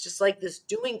way? It's just like this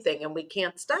doing thing and we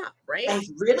can't stop, right? I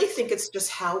really think it's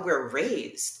just how we're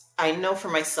raised. I know for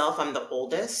myself, I'm the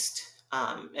oldest,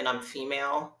 and I'm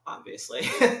female, obviously.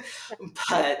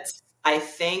 But I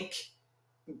think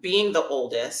being the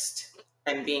oldest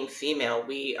and being female,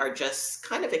 we are just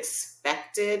kind of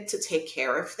expected to take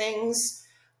care of things.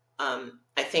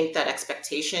 I think that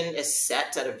expectation is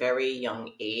set at a very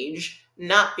young age,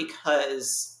 not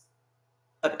because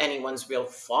of anyone's real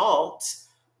fault.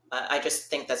 I just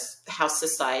think that's how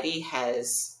society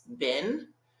has been.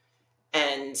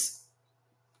 And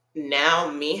now,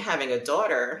 me having a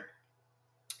daughter,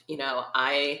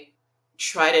 I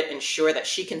try to ensure that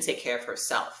she can take care of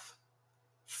herself.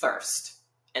 first,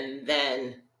 and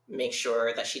then make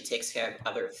sure that she takes care of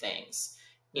other things.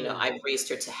 I've raised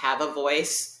her to have a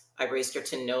voice. I've raised her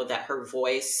to know that her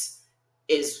voice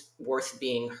is worth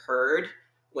being heard,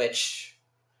 which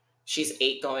she's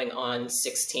 8 going on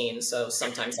 16. So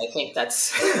sometimes I think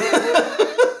that's,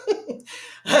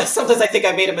 sometimes I think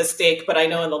I made a mistake, but I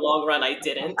know in the long run I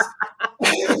didn't.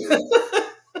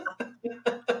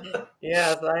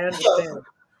 Yes, I understand.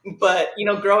 But,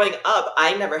 growing up,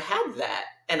 I never had that.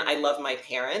 And I love my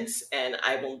parents, and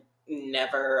I will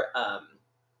never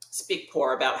speak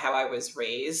poor about how I was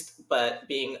raised. But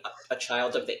being a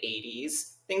child of the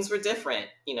 80s, things were different.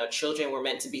 Children were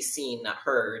meant to be seen, not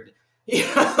heard.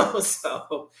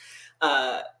 So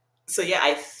yeah,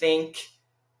 I think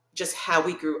just how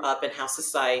we grew up and how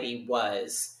society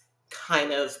was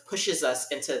kind of pushes us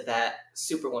into that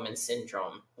superwoman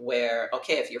syndrome where,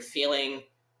 okay, if you're feeling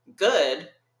good,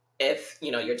 if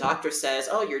your doctor says,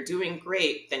 oh, you're doing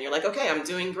great, then you're like, okay, I'm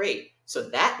doing great, so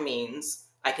that means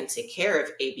I can take care of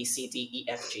A, B, C, D, E,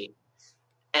 F, G.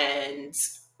 And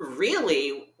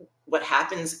really what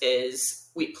happens is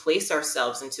we place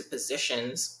ourselves into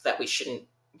positions that we shouldn't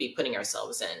be putting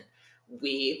ourselves in.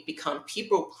 We become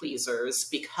people pleasers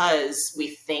because we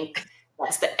think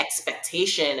that's the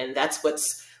expectation and that's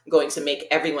what's going to make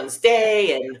everyone's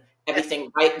day and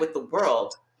everything right with the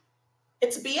world.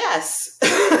 It's BS.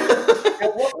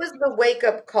 Now, what was the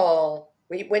wake-up call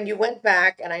when you went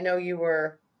back? And I know you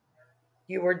were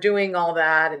doing all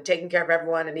that and taking care of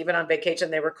everyone, and even on vacation,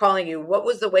 they were calling you. What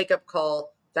was the wake-up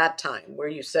call that time where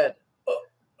you said, oh,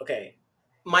 okay?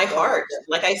 My heart,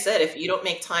 like I said, if you don't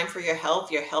make time for your health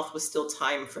was still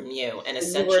time from you. And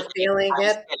essentially, you were feeling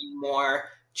it?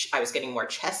 I was getting more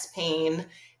chest pain,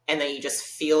 and then you just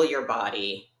feel your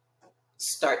body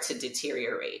start to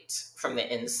deteriorate from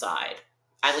the inside.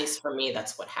 At least for me,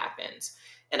 that's what happened.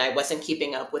 And I wasn't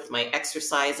keeping up with my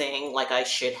exercising like I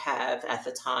should have at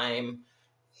the time.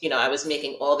 I was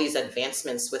making all these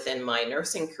advancements within my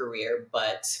nursing career,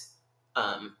 but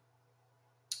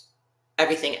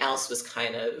everything else was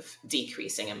kind of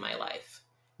decreasing in my life.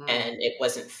 And it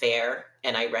wasn't fair.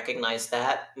 And I recognized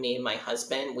that. Me and my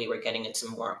husband, we were getting into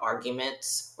more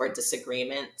arguments or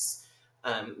disagreements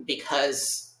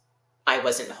because I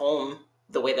wasn't home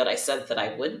the way that I said that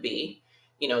I would be.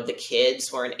 The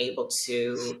kids weren't able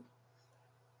to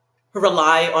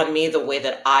rely on me the way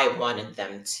that I wanted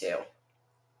them to.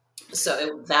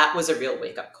 So that was a real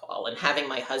wake-up call. And having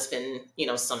my husband,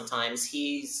 sometimes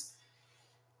he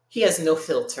has no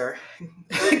filter.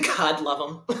 God love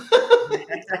him.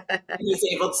 He's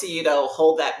able to,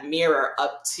 hold that mirror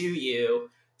up to you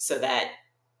so that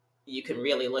you can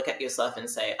really look at yourself and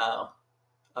say, oh,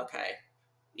 okay,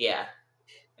 yeah.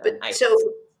 But so,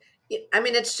 I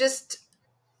mean, it's just,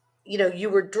 you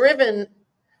were driven,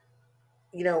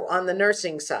 on the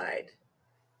nursing side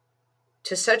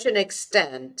to such an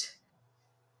extent,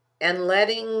 and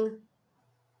letting,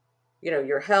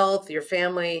 your health, your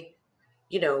family,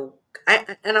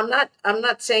 and I'm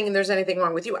not saying there's anything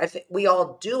wrong with you. I think we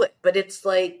all do it, but it's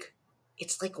like,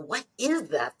 what is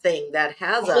that thing that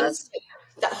has us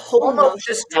that whole almost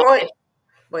notion destroyed?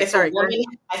 that if a woman,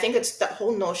 I think it's that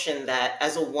whole notion that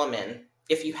as a woman,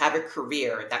 if you have a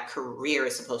career, that career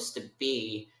is supposed to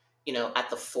be, at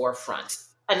the forefront.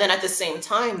 And then at the same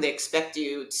time, they expect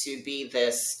you to be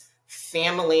this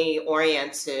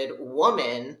family-oriented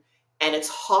woman, and it's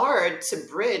hard to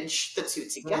bridge the two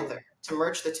together, to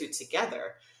merge the two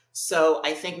together. So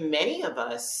I think many of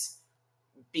us,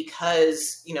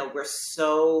 because, we're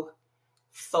so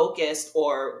focused,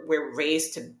 or we're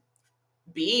raised to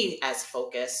be as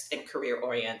focused and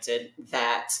career-oriented,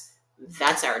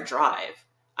 that's our drive.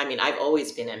 I mean, I've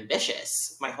always been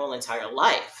ambitious my whole entire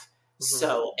life.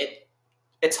 So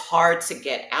it's hard to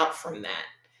get out from that.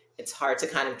 It's hard to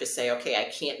kind of just say, okay, I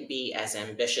can't be as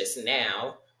ambitious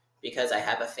now because I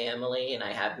have a family and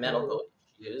I have medical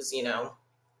issues.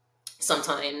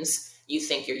 Sometimes you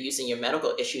think you're using your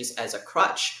medical issues as a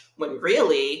crutch when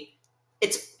really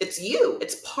it's you.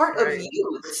 It's part of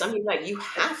you. It's something that you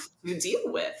have to deal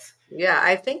with. Yeah,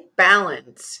 I think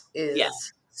balance is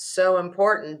so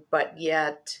important, but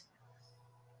yet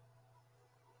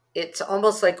it's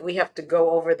almost like we have to go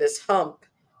over this hump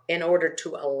in order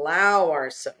to allow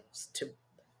ourselves to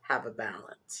have a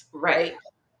balance, right?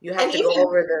 You have to go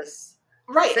over this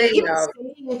thing of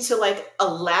even to like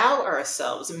allow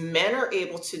ourselves. Men are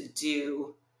able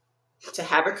to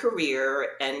have a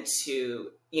career and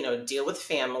to deal with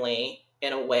family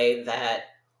in a way that,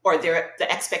 or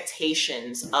the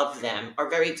expectations of them are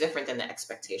very different than the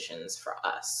expectations for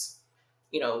us.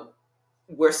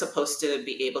 We're supposed to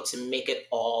be able to make it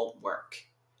all work,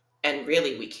 and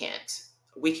really we can't.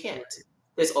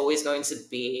 there's always going to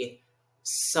be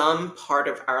some part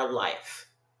of our life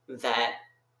that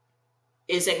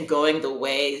isn't going the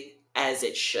way as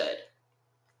it should,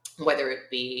 whether it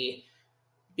be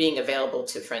being available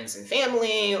to friends and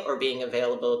family or being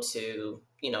available to,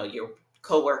 your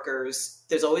coworkers.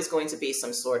 There's always going to be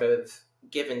some sort of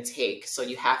give and take. So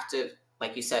you have to,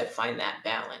 like you said, find that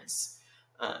balance.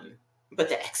 But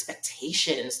the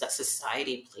expectations that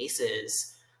society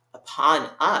places upon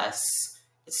us,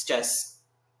 it's just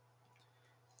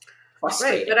Right,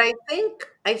 frustrating. but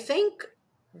I think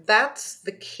that's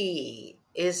the key,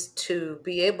 is to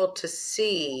be able to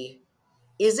see,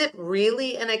 is it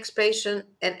really an expectation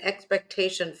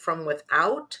from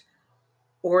without,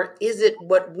 or is it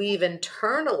what we've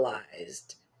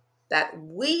internalized that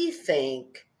we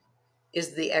think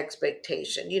is the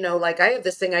expectation? Like I have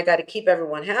this thing, I got to keep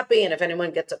everyone happy, and if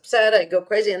anyone gets upset, I go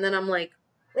crazy, and then I'm like,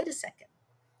 wait a second.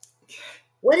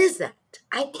 What is that?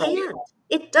 I Right, can't.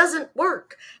 It doesn't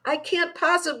work. I can't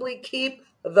possibly keep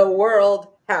the world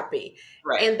happy.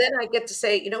 right, And then I get to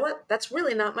say, you know what? That's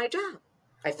really not my job.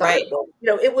 I thought right. it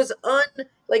was. It was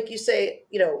like you say,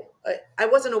 I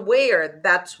wasn't aware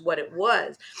that's what it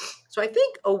was. So I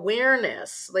think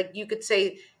awareness, like you could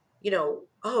say,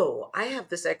 oh, I have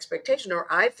this expectation, or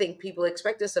I think people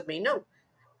expect this of me. No,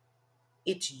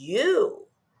 it's you,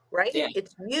 right? Yeah,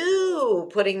 It's you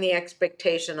putting the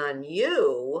expectation on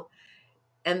you,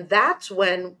 and that's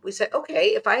when we say, okay,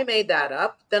 if I made that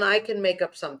up, then I can make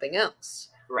up something else.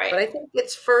 right, But I think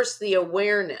it's first the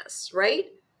awareness, right?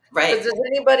 Because right. does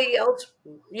anybody else,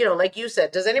 like you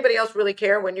said, does anybody else really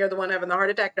care when you're the one having the heart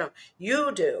attack? No,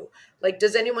 you do. Like,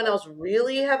 does anyone else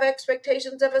really have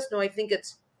expectations of us? No, I think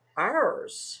it's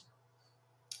ours.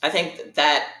 I think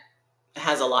that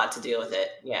has a lot to do with it.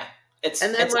 Yeah. And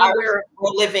then It's when ours.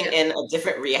 We're living yeah, in a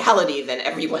different reality than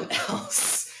everyone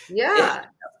else. It, yeah.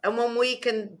 And when we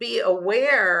can be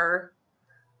aware,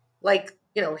 like,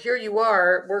 here you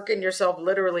are working yourself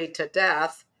literally to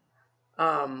death.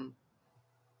 Um,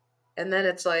 And then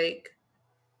it's like,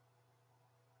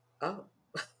 oh,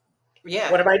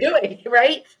 yeah, what am I doing?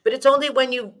 Right? But it's only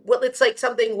when it's like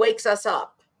something wakes us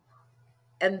up,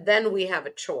 and then we have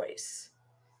a choice,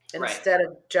 right, instead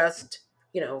of just,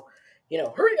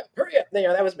 hurry up, hurry up.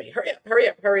 That was me. Hurry up, hurry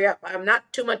up, hurry up. I'm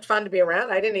not too much fun to be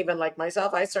around. I didn't even like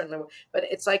myself. I certainly, but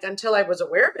it's like, until I was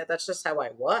aware of it, that's just how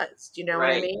I was. Do you know what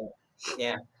I right. mean?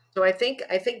 Yeah, So I think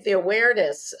the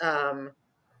awareness,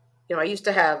 I used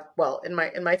to have, well, in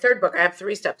my third book, I have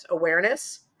 3 steps: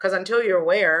 awareness, because until you're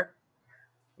aware,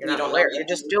 you're you not don't know aware. what You're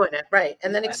just to doing it. Right.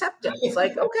 And then acceptance.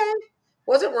 Like, okay,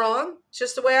 wasn't wrong. It's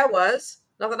just the way I was.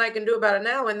 Nothing I can do about it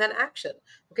now. And then action.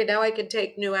 Okay, now I can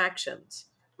take new actions,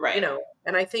 right.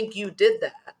 and I think you did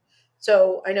that.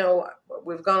 So I know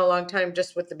we've gone a long time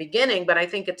just with the beginning, but I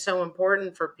think it's so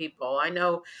important for people. I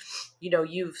know,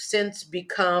 you've since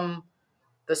become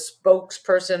the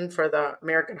spokesperson for the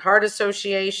American Heart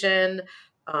Association.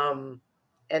 Um,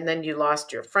 and then you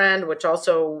lost your friend, which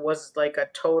also was like a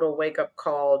total wake up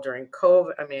call during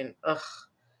COVID. I mean, ugh.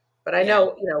 But I Yeah,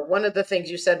 know, one of the things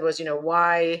you said was,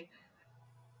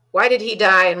 why did he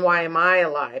die and why am I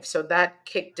alive? So that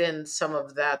kicked in some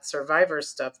of that survivor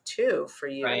stuff too for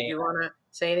you. Do right. you want to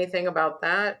say anything about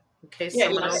that in case Yeah,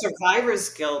 someone else? survivor's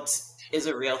guilt is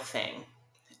a real thing.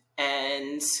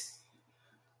 And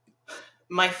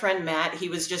my friend Matt, he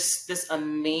was just this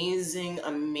amazing,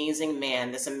 amazing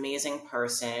man, this amazing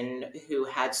person who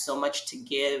had so much to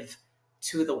give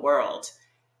to the world.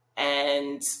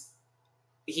 And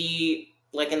he,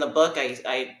 like in the book,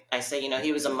 I say,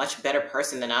 he was a much better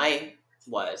person than I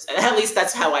was. And at least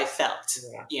that's how I felt,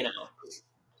 Yeah. you know.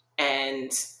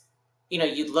 And,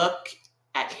 you look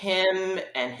at him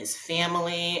and his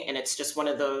family, and it's just one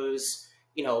of those,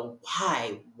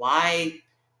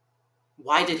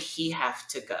 why did he have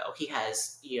to go? He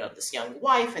has, this young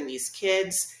wife and these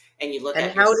kids, and you look And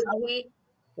at how did yourself.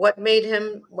 what made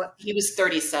him, what, He was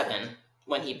 37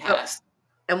 when he oh, passed.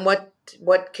 and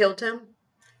what killed him?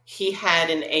 He had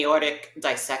an aortic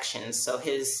dissection, so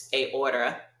his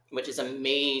aorta, which is a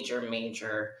major,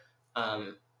 major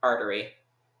artery,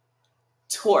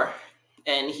 tore,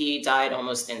 and he died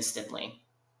almost instantly.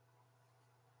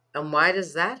 And why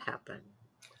does that happen?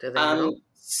 Do they know?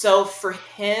 So for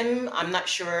him, I'm not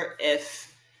sure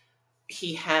if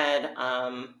he had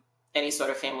any sort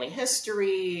of family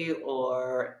history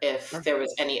or if there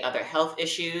was any other health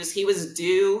issues. He was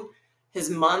due his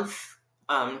month.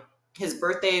 Um, his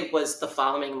birthday was the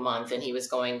following month, and he was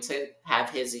going to have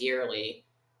his yearly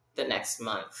the next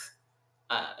month.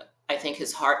 I think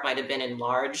his heart might have been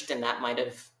enlarged, and that might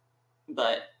have,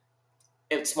 but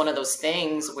it's one of those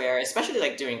things where, especially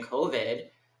like during COVID,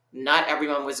 not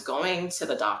everyone was going to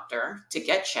the doctor to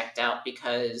get checked out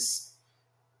because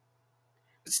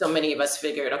so many of us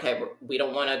figured, okay, we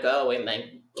don't want to go and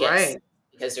then get sick Right.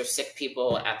 because there's sick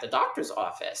people at the doctor's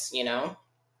office, you know?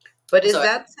 But is So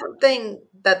that something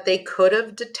that they could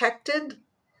have detected?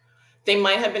 they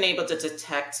might have been able to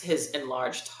detect his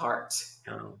enlarged heart.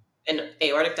 No. An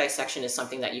aortic dissection is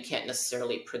something that you can't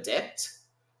necessarily predict.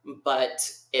 But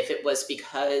if it was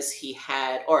because he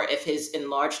had, or if his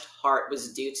enlarged heart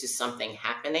was due to something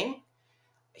happening,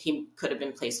 he could have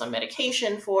been placed on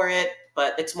medication for it.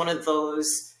 But it's one of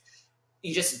those,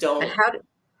 you just And don't how do,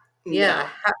 know. yeah,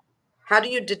 how do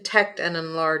you detect an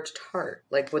enlarged heart?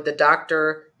 Like with the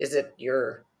doctor, is it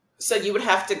your So you would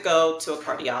have to go to a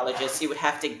cardiologist. You would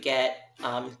have to get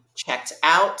checked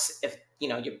out. If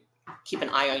you keep an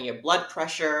eye on your blood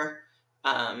pressure,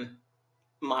 um,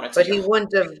 monitor but your.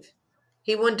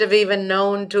 he wouldn't have even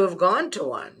known to have gone to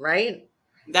one, right?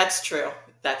 That's true.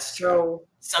 That's true.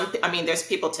 So, I mean, there's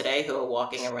people today who are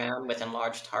walking around with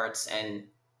enlarged hearts and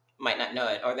might not know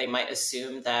it, or they might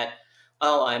assume that,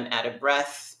 oh, I'm out of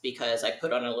breath because I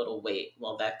put on a little weight.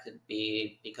 Well, that could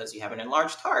be because you have an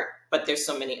enlarged heart, but there's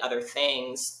so many other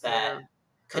things that yeah.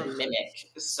 could Ugh,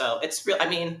 mimic. So it's real. I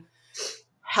mean,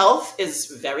 health is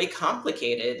very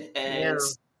complicated, and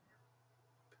yeah,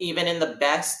 even in the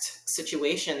best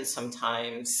situations,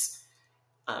 sometimes,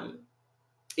 um,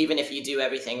 even if you do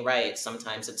everything right,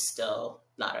 sometimes it's still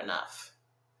not enough,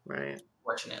 right.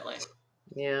 fortunately.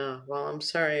 Yeah. Well, I'm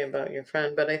sorry about your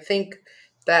friend, but I think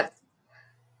that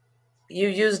you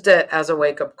used it as a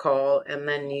wake-up call, and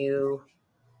then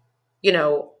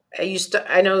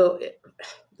I know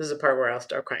this is the part where I'll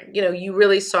start crying. You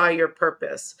really saw your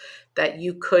purpose, that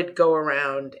you could go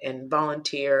around and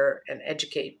volunteer and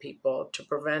educate people to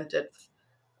prevent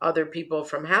other people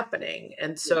from happening.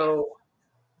 And Yeah. so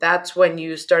that's when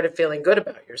you started feeling good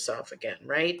about yourself again,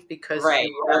 right? Because Right.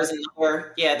 you That were was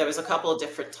another, yeah, there was a couple of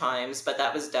different times, but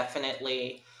that was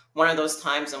definitely one of those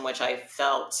times in which I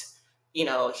felt,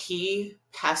 he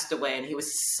passed away and he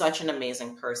was such an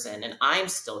amazing person and I'm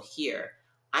still here.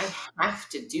 I have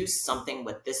to do something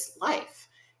with this life.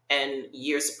 And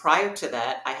years prior to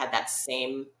that, I had that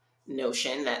same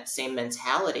notion, that same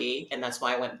mentality, and that's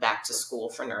why I went back to school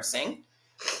for nursing.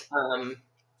 Um,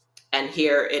 And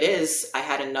here it is. I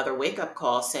had another wake up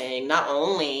call saying not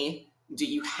only do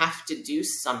you have to do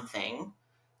something,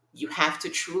 you have to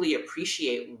truly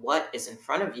appreciate what is in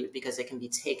front of you because it can be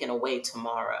taken away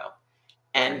tomorrow.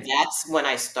 And right, that's when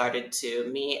I started to,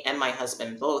 me and my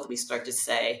husband both, we start to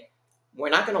say, we're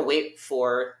not going to wait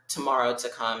for tomorrow to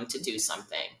come to do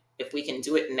something. If we can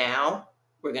do it now,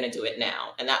 we're going to do it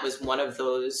now. And that was one of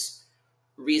those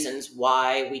reasons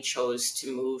why we chose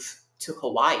to move to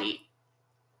Hawaii.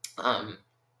 um,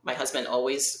 my husband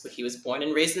always, he was born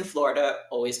and raised in Florida,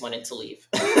 always wanted to leave.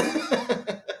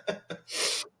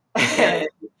 yeah, And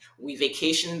we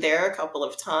vacationed there a couple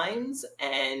of times.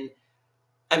 And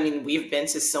I mean, we've been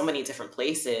to so many different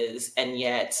places, and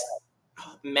yet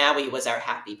Maui was our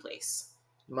happy place.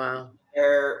 wow,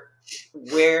 Where,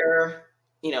 where,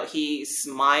 he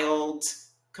smiled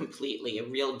completely, a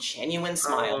real genuine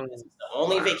smile. oh, This is the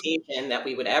only wow, vacation that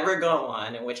we would ever go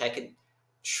on in which I could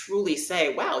truly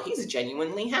say, wow, he's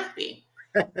genuinely happy.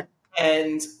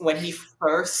 And when he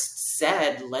first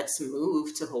said, let's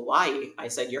move to Hawaii, I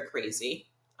said, you're crazy.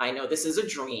 I know this is a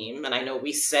dream. And I know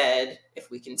we said,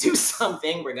 if we can do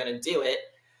something, we're going to do it.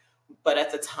 But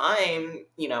at the time,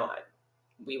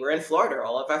 we were in Florida.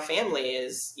 All of our family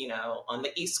is, on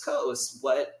the East Coast.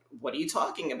 What are you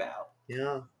talking about?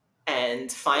 yeah,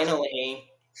 And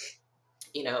finally,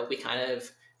 we kind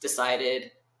of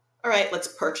decided, all right, let's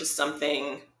purchase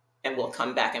something and we'll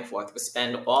come back and forth. We'll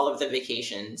spend all of the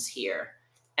vacations here.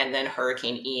 And then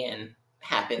Hurricane Ian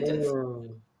happened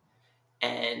mm,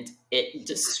 and it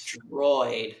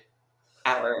destroyed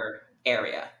our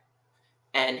area.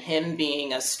 And him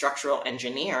being a structural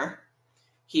engineer,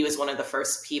 he was one of the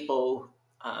first people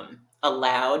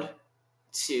allowed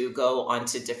to go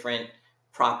onto different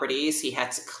properties. He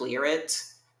had to clear it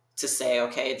to say,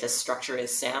 okay, this structure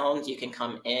is sound. You can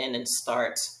come in and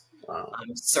start wow.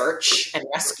 search and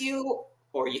rescue,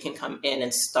 or you can come in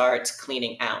and start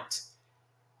cleaning out.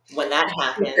 When that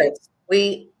Okay, happened,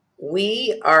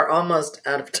 we are almost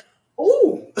out of time.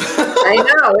 oh, I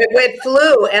know it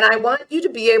flew, and I want you to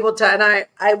be able to, and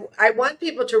I want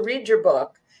people to read your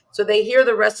book so they hear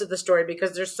the rest of the story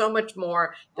because there's so much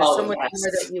more. There's so oh much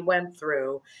more that yes, you went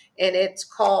through, and it's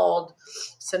called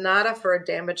 "Sonata for a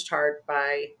Damaged Heart"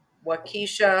 by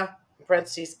Waukesha in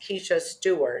parentheses Kisha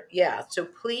Stewart. Yeah, so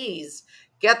please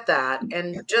get that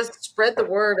and just spread the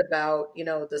word about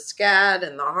the SCAD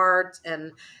and the heart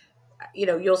and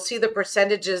you'll see the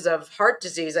percentages of heart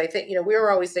disease. I think, we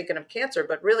were always thinking of cancer,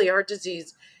 but really heart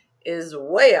disease is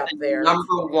way up there.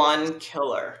 Number one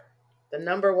killer. The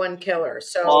number one killer.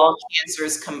 So all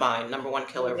cancers combined, number one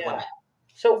killer of women.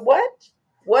 So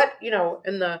what,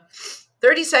 in the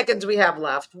 30 seconds we have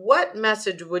left, what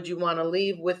message would you want to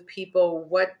leave with people?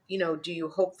 What, do you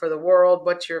hope for the world?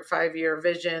 What's your 5-year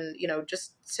vision?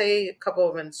 Just say a couple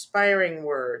of inspiring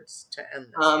words to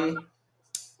end this.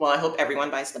 Well, I hope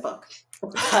everyone buys the book.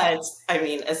 But I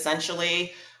mean,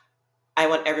 essentially, I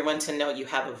want everyone to know you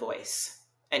have a voice,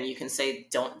 and you can say,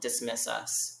 don't dismiss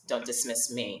us. Don't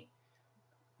dismiss me.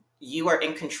 You are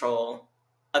in control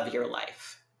of your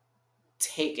life.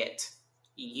 Take it,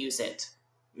 use it.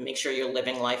 Make sure you're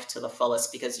living life to the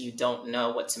fullest, because you don't know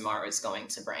what tomorrow is going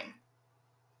to bring.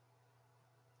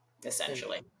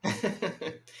 Essentially.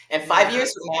 And 5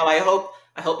 years from now, I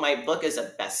hope my book is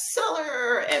a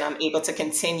bestseller and I'm able to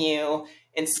continue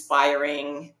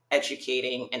inspiring,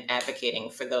 educating, and advocating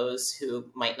for those who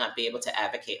might not be able to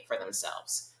advocate for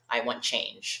themselves. I want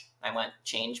change. I want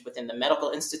change within the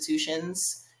medical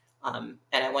institutions, and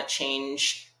I want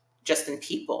change just in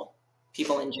people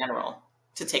in general,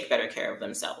 to take better care of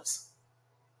themselves.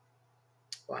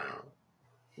 Wow.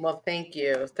 Well, thank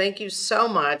you. Thank you so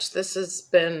much. This has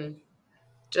been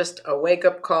just a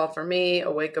wake-up call for me,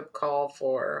 a wake-up call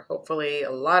for hopefully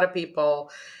a lot of people.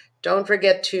 Don't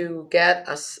forget to get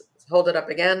us, hold it up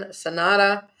again,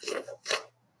 Sonata.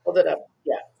 Hold it up.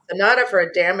 Yeah. Sonata for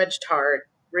a Damaged Heart.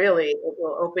 Really, it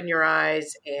will open your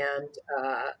eyes, and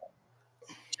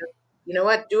you know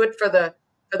what? Do it for the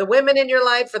women in your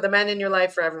life, for the men in your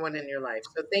life, for everyone in your life.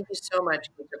 So thank you so much,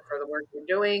 Kisha, for the work you're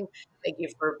doing. Thank you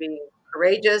for being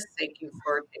courageous. Thank you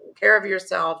for taking care of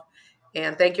yourself.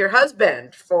 And thank your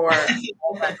husband for,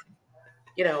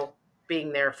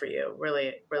 being there for you.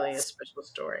 Really, really a special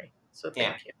story. So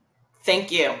thank you. Thank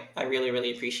you. I really,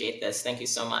 really appreciate this. Thank you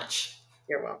so much.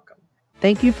 You're welcome.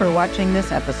 Thank you for watching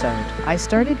this episode. I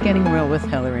started getting real with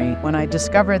Hillary when I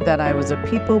discovered that I was a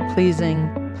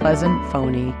people-pleasing, pleasant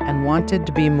phony and wanted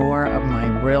to be more of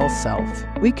my real self.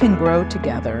 We can grow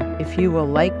together if you will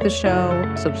like the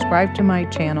show, subscribe to my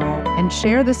channel, and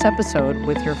share this episode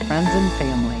with your friends and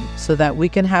family so that we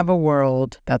can have a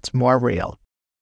world that's more real.